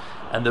is.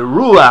 And the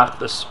Ruach,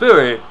 the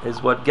spirit,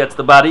 is what gets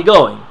the body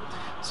going.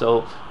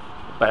 So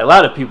by a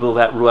lot of people,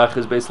 that Ruach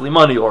is basically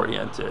money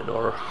oriented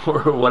or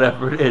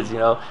whatever it is,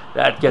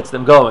 that gets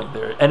them going.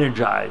 They're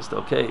energized,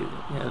 okay?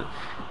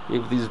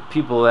 You have these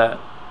people that,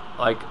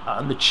 like,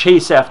 on the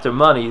chase after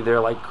money,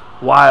 they're like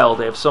wild,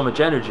 they have so much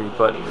energy,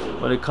 but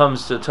when it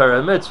comes to Torah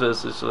and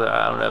mitzvahs, it's like,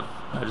 I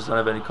just don't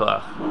have any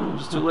koach. I'm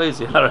just too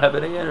lazy. I don't have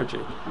any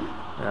energy.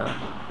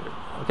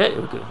 Okay,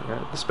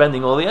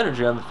 spending all the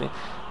energy on the thing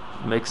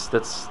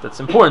that's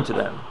important to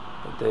them,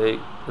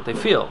 that they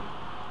feel.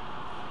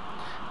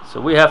 So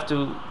we have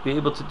to be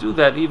able to do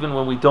that even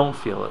when we don't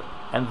feel it,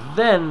 and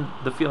then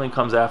the feeling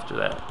comes after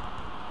that.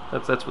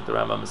 That's what the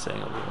Rambam is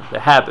saying over here. The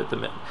habit, the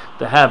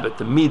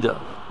midah,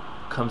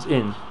 comes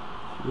in.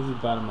 This is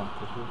bottom up.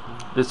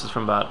 This is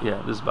from bottom.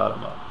 Yeah, this is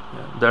bottom up.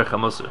 Derech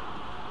HaMusar.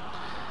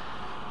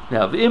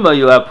 Now, v'ima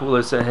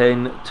yu'apula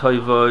sehen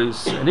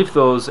toivos, and if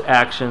those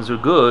actions are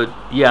good,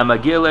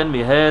 yamagilen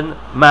mihen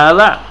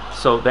ma'ala.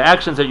 So the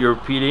actions that you're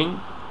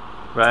repeating,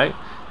 right?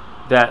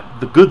 That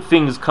the good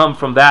things come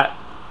from that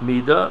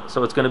midah,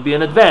 so it's going to be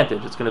an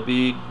advantage. It's going to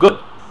be good.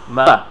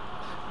 Ma'ala.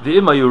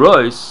 V'ima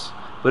yurois,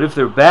 but if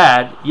they're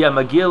bad,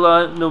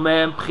 yamagila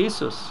numehem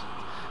pchisus.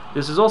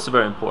 This is also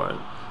very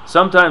important.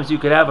 Sometimes you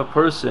could have a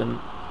person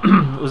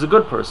who's a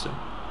good person,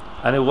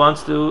 and who's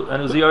a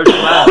Yerush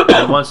Shalom,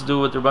 and wants to do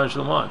what the Rebbeinu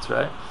Shalom wants,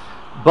 right?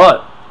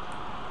 But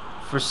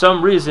for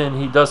some reason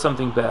he does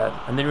something bad,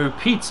 and then he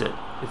repeats it.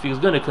 If he's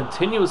going to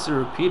continuously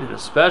repeat it,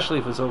 especially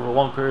if it's over a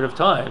long period of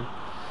time,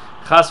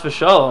 chas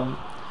v'shalom,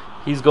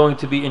 he's going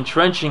to be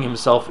entrenching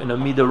himself in a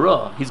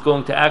midah. He's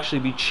going to actually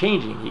be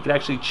changing. He can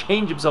actually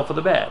change himself for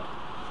the bad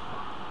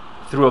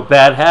through a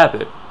bad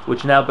habit,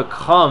 which now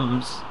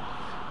becomes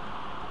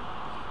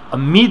a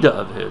midah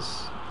of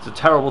his. It's a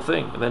terrible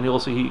thing. And then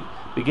he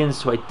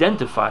begins to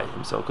identify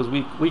himself, because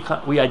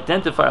we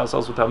identify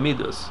ourselves with our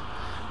midas,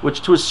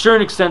 which to a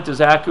certain extent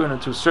is accurate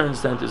and to a certain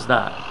extent is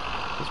not,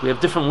 because we have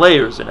different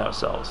layers in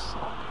ourselves.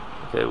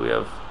 Okay, we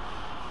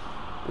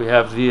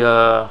have the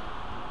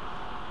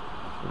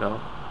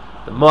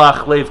the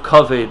moach, lev,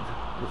 kaved,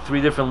 the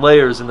three different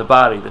layers in the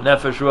body, the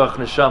nefesh, ruach,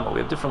 neshama.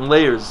 We have different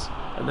layers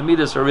and the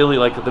midas are really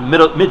like at the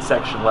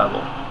midsection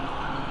level.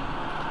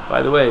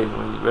 By the way,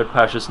 we read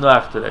Parshas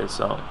Noach today,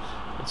 so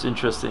it's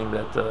interesting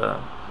that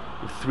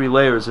three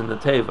layers in the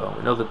teva.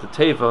 We know that the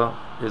teva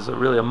is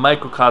really a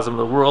microcosm of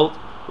the world,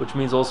 which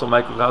means also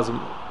microcosm,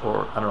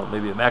 or I don't know,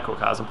 maybe a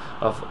macrocosm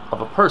of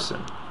a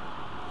person.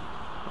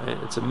 Right?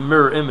 It's a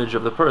mirror image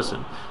of the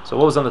person. So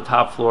what was on the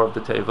top floor of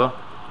the teva?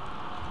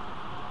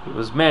 It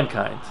was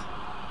mankind,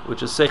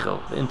 which is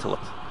seichel, the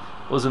intellect.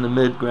 What was in the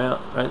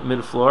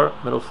middle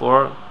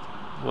floor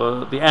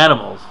were the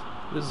animals.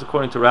 This is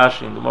according to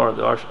Rashi and Gemara.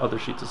 There are other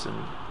shittas in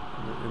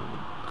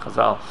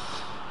Chazal.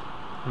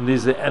 And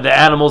these are the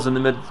animals in the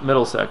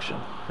middle section,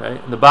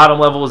 right? And the bottom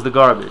level is the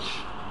garbage.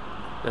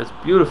 That's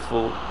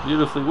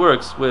beautifully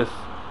works with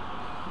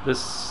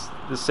this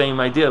same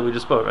idea we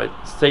just spoke, right?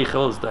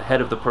 Seichel is the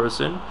head of the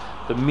person,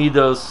 the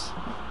midos,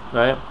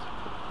 right?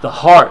 The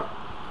heart,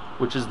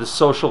 which is the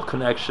social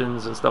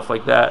connections and stuff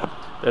like that.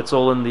 That's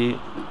all in the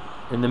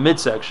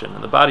midsection,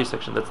 in the body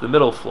section. That's the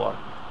middle floor,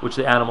 which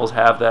the animals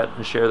have that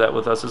and share that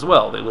with us as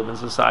well. They live in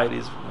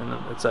societies,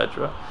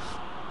 etc.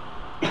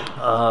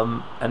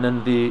 And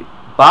then the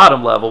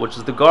bottom level, which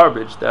is the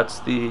garbage, that's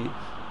the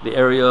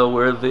area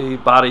where the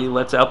body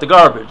lets out the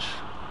garbage.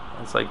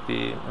 It's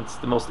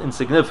the most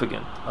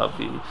insignificant of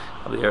the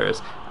areas.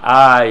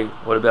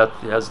 What about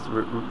it has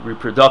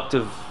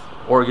reproductive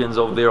organs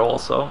over there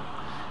also?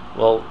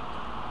 Well,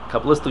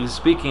 Kabbalistically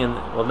speaking,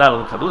 well, not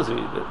only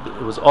Kabbalistically,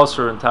 it was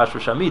Osir and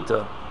Tashra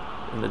Shamita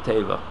in the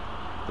Teva.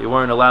 They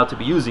weren't allowed to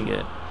be using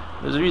it.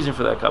 There's a reason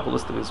for that,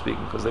 Kabbalistically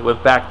speaking, because they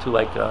went back to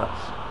like a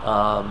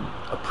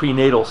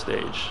prenatal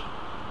stage,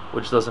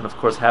 which doesn't, of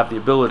course, have the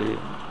ability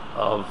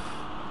of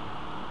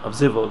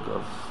zivug,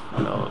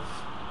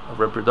 of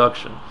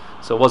reproduction.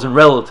 So it wasn't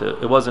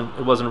relative. It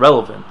wasn't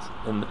relevant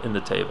in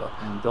the teva.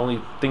 The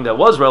only thing that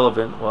was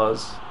relevant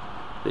was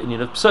the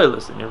Indian of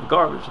psoilus, the Indian of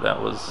garbage.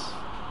 That was,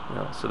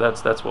 so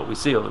that's what we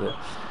see over there.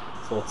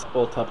 So it's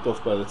all topped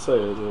off by the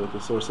tzayah, the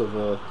source of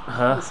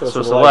source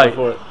of light.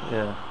 Before it.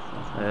 Yeah.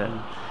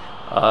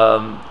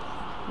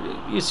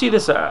 You see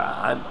this.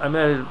 I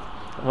met it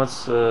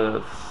once.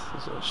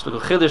 Shluchah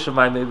Chiddush of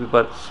mine, maybe,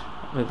 but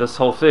I mean this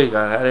whole thing.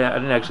 I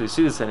didn't actually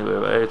see this anywhere.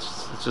 Right? It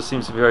just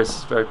seems to be very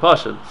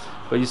pashut.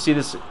 But you see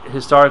this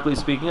historically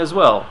speaking as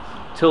well.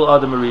 Till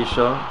Adam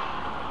Rishon,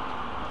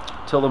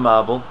 till the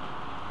Mabul.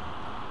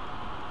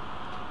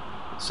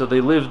 So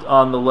they lived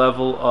on the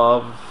level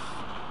of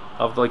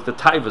like the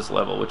taivas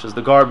level, which is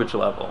the garbage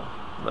level,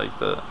 like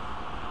the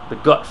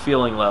gut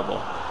feeling level,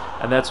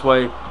 and that's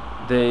why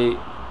they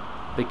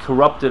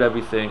corrupted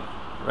everything,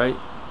 right?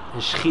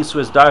 Hishchisu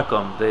es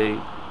darkom, they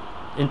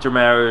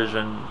intermarriage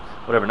and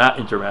whatever, not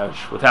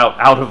intermarriage, without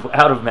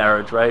out of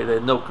marriage, right? They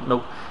had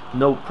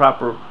no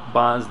proper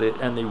bonds,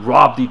 and they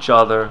robbed each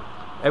other.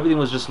 Everything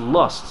was just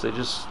lusts. They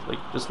just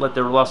let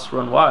their lusts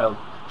run wild.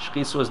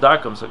 Shchisu es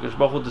darkom, so Kadosh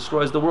Baruch Hu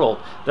destroys the world.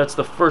 That's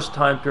the first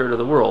time period of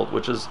the world,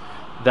 which is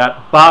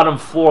that bottom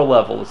floor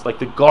level. It's like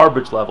the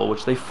garbage level,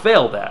 which they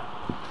failed at.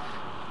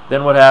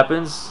 Then what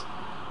happens?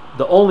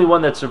 The only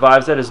one that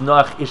survives that is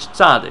Noach ish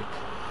tzaddik.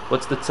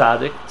 What's the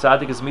tzaddik?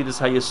 Tzaddik is midas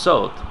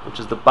hayesod, which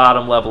is the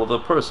bottom level of the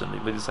person.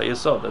 Midas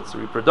hayesod, that's the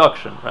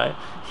reproduction, right?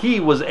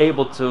 He was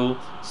able to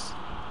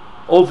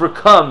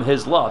overcome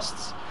his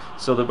lusts.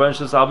 So the Rebbeinu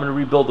says, I'm going to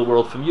rebuild the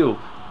world from you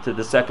to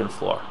the second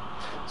floor.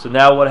 So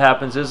now what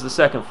happens is the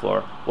second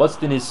floor. What's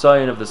the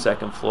nisayon of the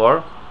second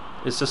floor?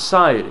 Is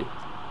society.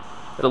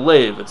 The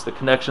lave, it's the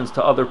connections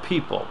to other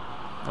people.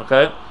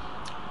 Okay?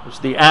 Which is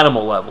the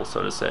animal level,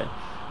 so to say.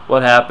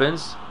 What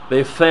happens?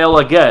 They fail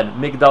again.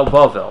 Migdal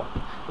Bavel.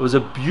 It was a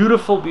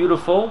beautiful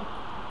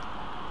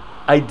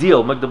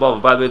ideal, Migdal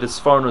Bavel. By the way, the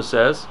Sforno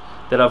says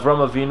that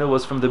Avram Avinu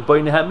was from the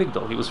Boinei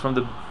HaMigdal. He was from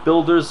the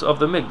builders of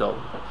the Migdal.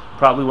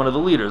 Probably one of the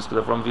leaders,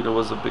 because Avram Avinu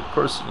was a big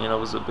person,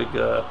 was a big...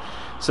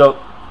 So,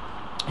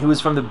 he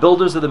was from the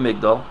builders of the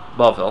Migdal,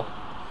 Bavel,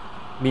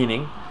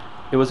 meaning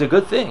it was a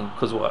good thing,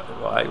 because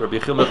why? Rabbi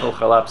Yechiel Michal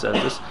Chalap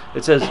says this.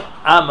 It says,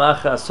 Am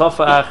achas,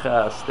 Sofa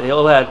achas. They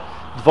all had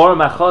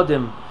Dvarim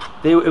achadim.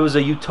 It was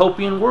a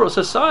utopian world,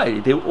 society.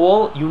 They were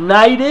all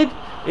united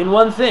in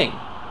one thing.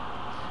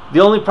 The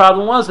only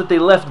problem was that they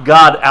left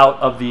God out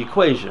of the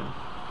equation.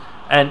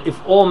 And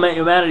if all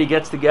humanity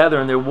gets together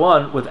and they're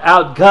one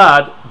without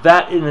God,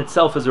 that in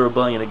itself is a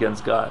rebellion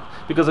against God.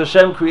 Because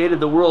Hashem created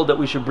the world that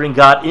we should bring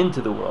God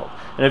into the world.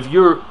 And if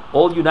you're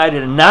all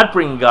united and not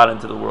bringing God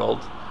into the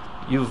world,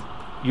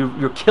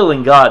 you're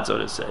killing God, so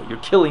to say. You're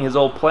killing His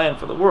whole plan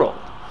for the world.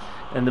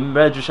 And the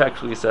Medrash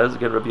actually says,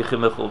 again, Rabbi Yechiel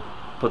Michal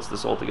puts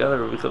this all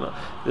together,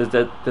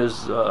 that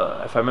there's,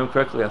 if I remember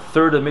correctly, a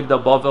third of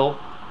Migdal Bavel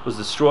was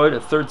destroyed, a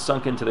third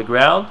sunk into the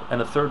ground,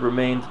 and a third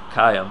remained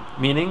Kayam.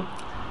 Meaning,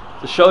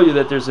 to show you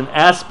that there's an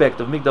aspect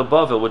of Migdal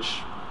Bavel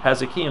which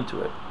has a kiyum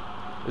to it.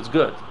 It's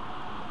good.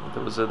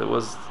 There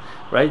was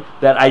right,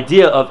 that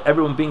idea of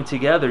everyone being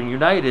together and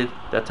united.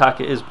 That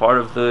taka is part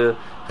of the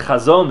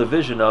chazon, the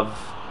vision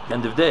of the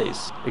end of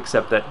days.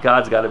 Except that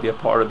God's got to be a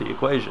part of the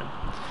equation.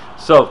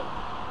 So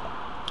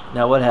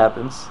now what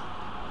happens?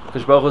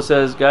 Kadosh Baruch Hu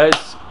says,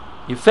 guys,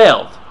 you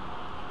failed.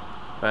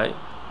 Right?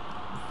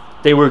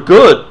 They were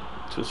good.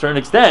 to a certain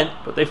extent,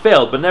 but they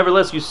failed. But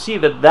nevertheless, you see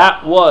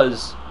that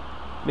was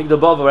Migdal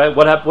Bavel, right?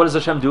 What does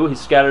Hashem do? He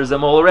scatters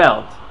them all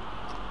around.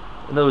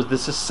 In other words, the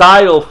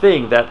societal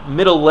thing, that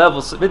middle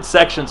level,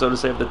 midsection, so to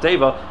say, of the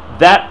Teva,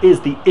 that is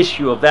the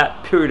issue of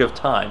that period of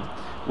time,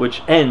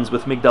 which ends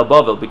with Migdal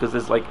Bavel, because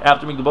there's like,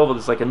 after Migdal Bavel,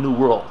 there's like a new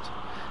world.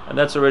 And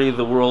that's already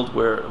the world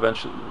where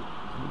eventually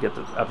you get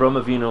the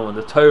Avram Avinu and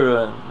the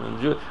Torah,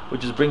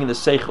 which is bringing the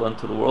Seichel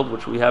into the world,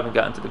 which we haven't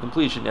gotten to the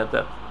completion yet.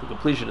 That the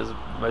completion is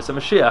Ma'aseh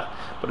Mashiach.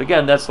 But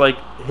again, that's like,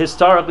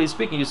 historically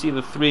speaking, you see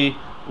the three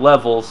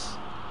levels,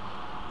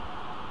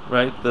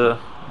 right? The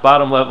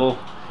bottom level,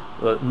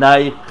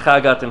 Nai,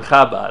 Chagat, and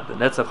Chabad, the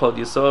Netzach Hod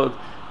Yesod,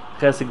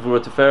 Chesed Gvura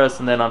Tiferes,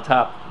 and then on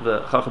top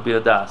the Chacham Bina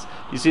Das.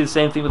 You see the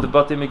same thing with the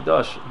Batei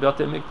Mikdash.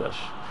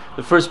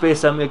 The first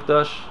Beis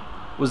HaMikdash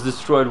was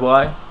destroyed.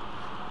 Why?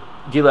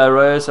 Gilai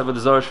Arayos, Avodah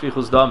Zarah,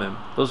 Shvichus Damim.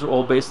 Those are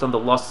all based on the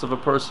lusts of a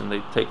person.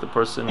 They take the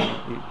person,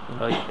 he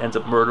ends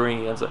up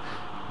murdering.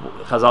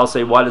 Chazal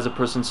say, why does a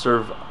person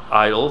serve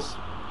idols?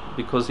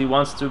 Because he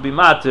wants to be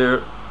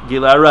matir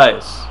Gilai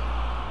Arayos,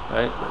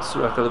 right?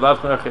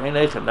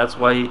 That's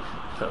why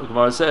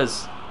Gemara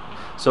says.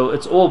 So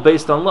it's all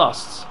based on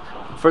lusts.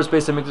 The first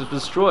Beis HaMikdash was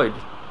destroyed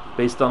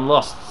based on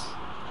lusts.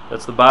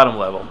 That's the bottom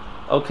level.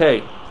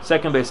 Okay,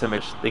 second Beis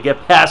HaMikdash. They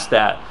get past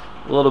that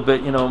a little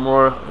bit,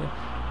 more.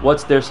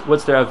 What's their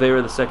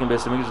Avera? The second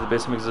Beis HaMikdash. The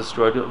Beis HaMikdash is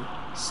destroyed.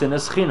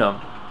 Sinas Chinam.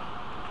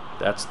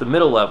 That's the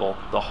middle level.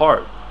 The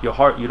heart. Your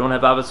heart. You don't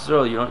have Avos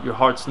Yisrael. Your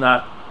heart's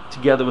not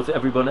together with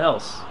everyone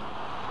else.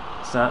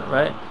 It's not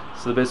right.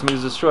 So the Beis HaMikdash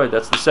is destroyed.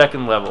 That's the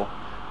second level.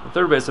 The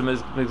third Beis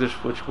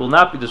HaMikdash, which will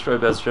not be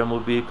destroyed by Hashem, will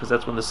be, because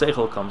that's when the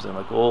Seichel comes in.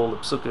 Like all the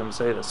Psukim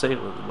say, the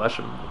Seichel, the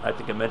Leshem, I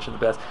think I mentioned the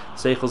best.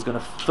 Seichel is going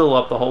to fill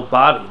up the whole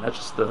body, not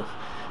just the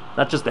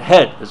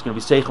head. There's going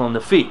to be Seichel in the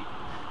feet.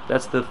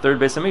 That's the third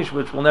Beis HaMikdash,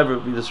 which will never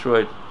be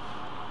destroyed.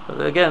 But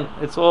again,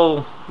 it's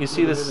all, you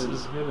see this.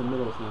 Here the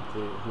middle is not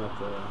the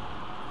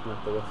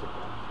what's it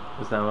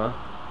called? Is that what?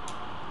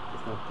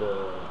 It's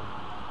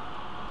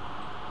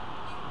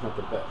not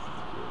the best.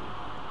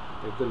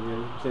 They're good.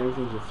 You're saying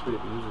everything's a three,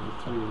 but usually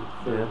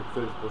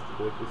third is supposed to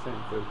be, like you're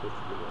saying, third is supposed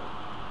to be the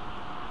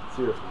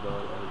zero from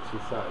the two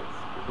sides.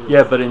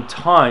 Yeah, but in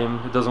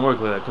time, it doesn't work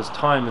like that, because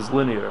time is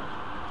linear.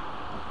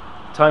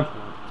 Time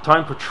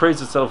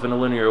portrays itself in a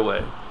linear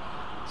way.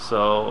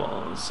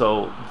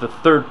 So the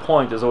third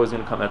point is always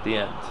going to come at the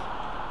end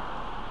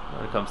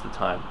when it comes to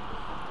time.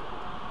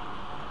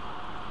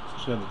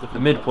 The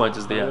midpoint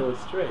is the end. Really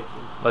straight.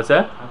 What's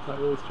that? I'm not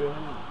really straight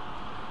anymore.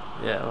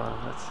 Yeah,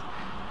 well,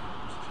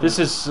 this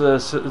is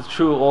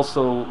true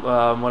also.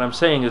 What I'm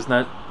saying is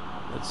not.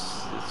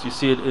 It's you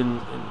see it in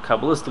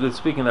Kabbalistically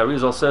speaking. That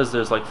Rizal says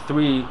there's like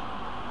three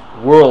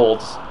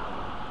worlds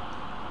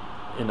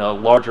in a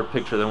larger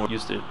picture than we're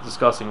used to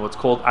discussing. What's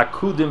called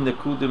Akudim,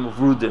 Nekudim,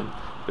 Vrudim,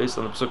 based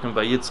on the Psukim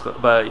by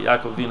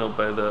Yaakov Avinu,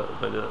 by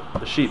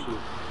the sheep.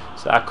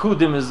 So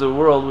Akudim is the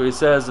world where he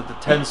says that the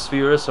 10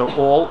 spheres are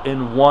all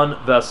in one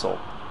vessel.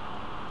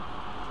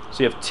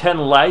 So you have 10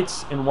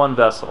 lights in one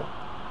vessel.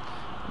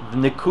 The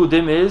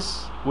Nekudim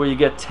is where you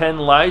get 10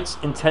 lights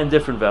in 10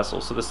 different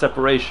vessels, so the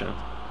separation.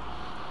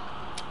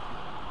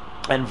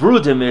 And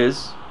Vrudim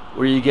is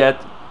where you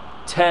get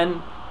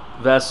 10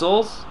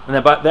 vessels, and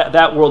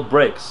that world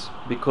breaks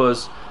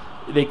because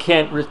they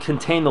can't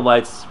contain the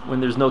lights when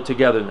there's no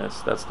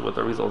togetherness. That's what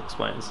the result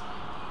explains.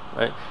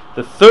 Right?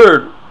 The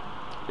third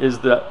is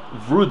the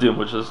Vrudim,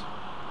 which is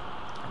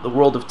the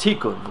world of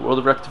Tikkun, the world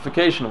of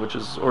rectification, which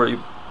is already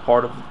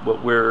part of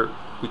where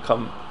we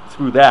come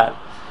through that.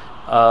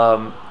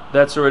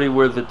 That's already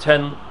where the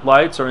 10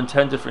 lights are in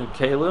 10 different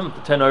kalim,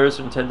 the 10 iris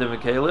are in 10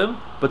 different kalim,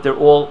 but they're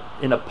all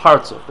in a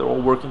partzuf. They're all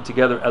working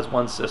together as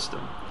one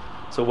system.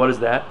 So what is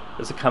that?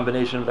 It's a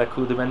combination of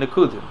Akudim and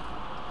Nekudim.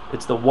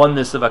 It's the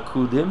oneness of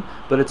Akudim,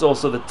 but it's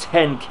also the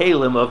 10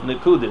 kalim of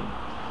Nekudim.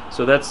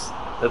 So that's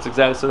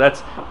exactly, so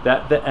that's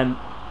that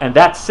and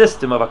that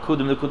system of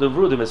Akudim, Nekudim,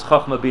 Vrudim is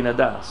Chachma, Bina,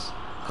 Das.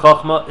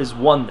 Chachma is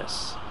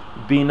oneness.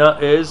 Bina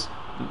is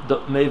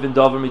Mevin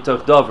Dover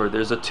Mitoch Dover.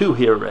 There's a two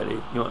here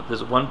already.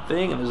 There's one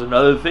thing and there's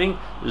another thing.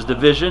 There's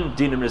division.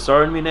 Dinim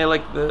Nisar and Mine,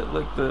 like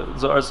the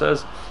Zohar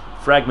says.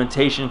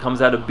 Fragmentation comes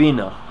out of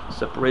Bina.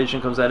 Separation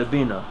comes out of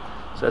Bina.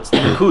 So that's the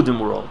Nekudim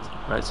world,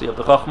 right? So you have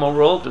the Chachma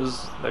world,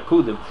 is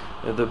Nekudim.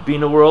 You have the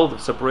Bina world,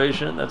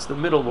 separation. That's the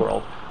middle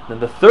world. Then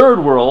the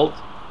third world,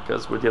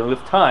 because we're dealing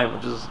with time,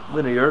 which is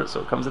linear, so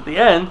it comes at the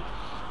end,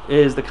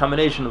 is the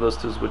combination of those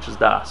two, which is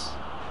Das.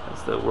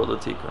 That's the world of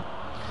Tikkun.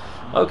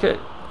 Okay.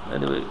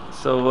 Anyway,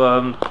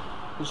 so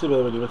Usually, by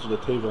the way, you mentioned the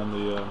Teva and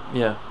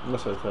the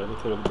unless I tried the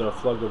Teva, the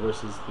Darflaga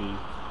versus the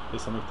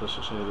Beis HaMikdash,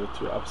 the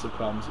two opposite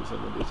problems. You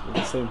said they're basically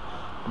the same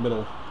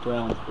middle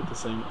ground with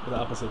the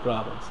opposite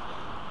problems.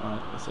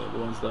 Alright, so the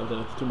ones that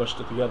have too much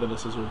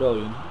togetherness is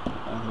rebellion,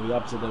 and the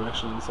opposite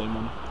direction in the same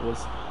one was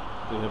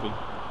the having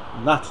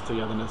not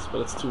togetherness,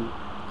 but it's too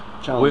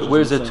challenging.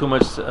 Where's it too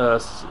much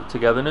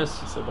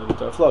togetherness? You said by the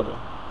Darflaga.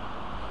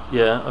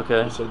 Yeah,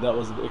 okay. You said that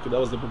was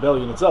the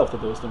rebellion itself, that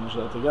there was too much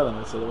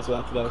togetherness. So that was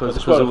without because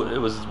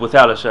it was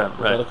without Hashem,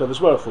 right? Without HaKadosh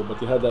Baruch Hu,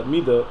 but you had that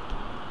midah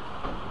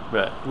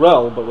Right.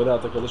 rel, but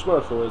without the Kodesh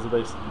Baruch Hu, whereas the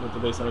base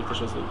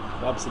Hamikdash was the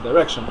opposite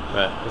direction.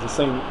 Right. It's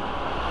the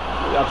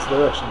opposite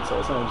direction. So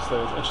it's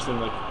interesting,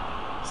 like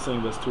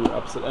seeing those two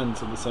opposite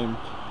ends of the same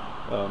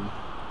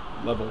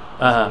level,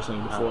 as we were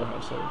saying before.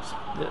 So it's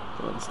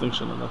a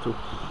distinction and not two.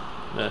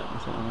 Yeah.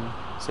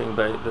 Saying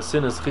by the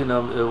sinas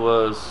chinam, it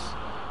was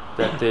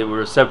that they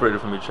were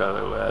separated from each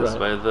other, whereas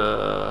by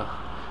the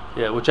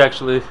which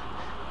actually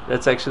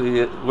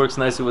it works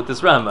nicely with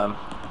this Rambam.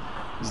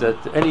 Is that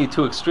any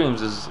two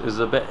extremes is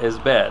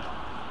bad.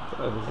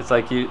 It's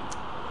like you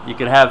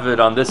can have it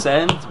on this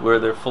end where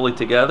they're fully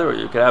together, or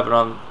you can have it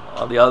on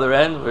the other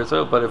end where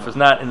but if it's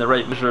not in the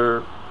right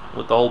measure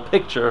with the whole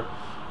picture,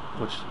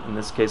 which in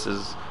this case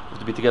is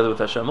to be together with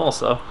Hashem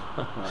also,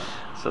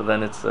 so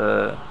then it's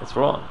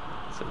wrong.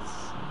 So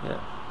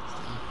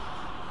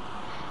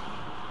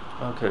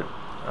okay.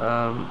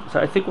 So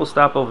I think we'll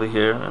stop over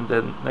here, and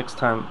then next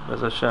time,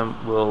 as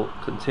Hashem, we'll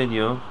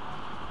continue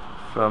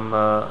from.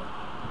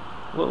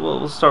 We'll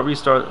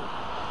restart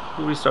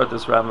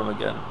this Rambam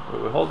again.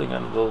 We're holding,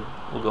 and we'll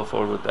go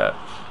forward with that,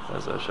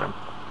 as Hashem.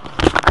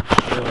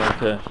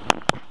 Okay.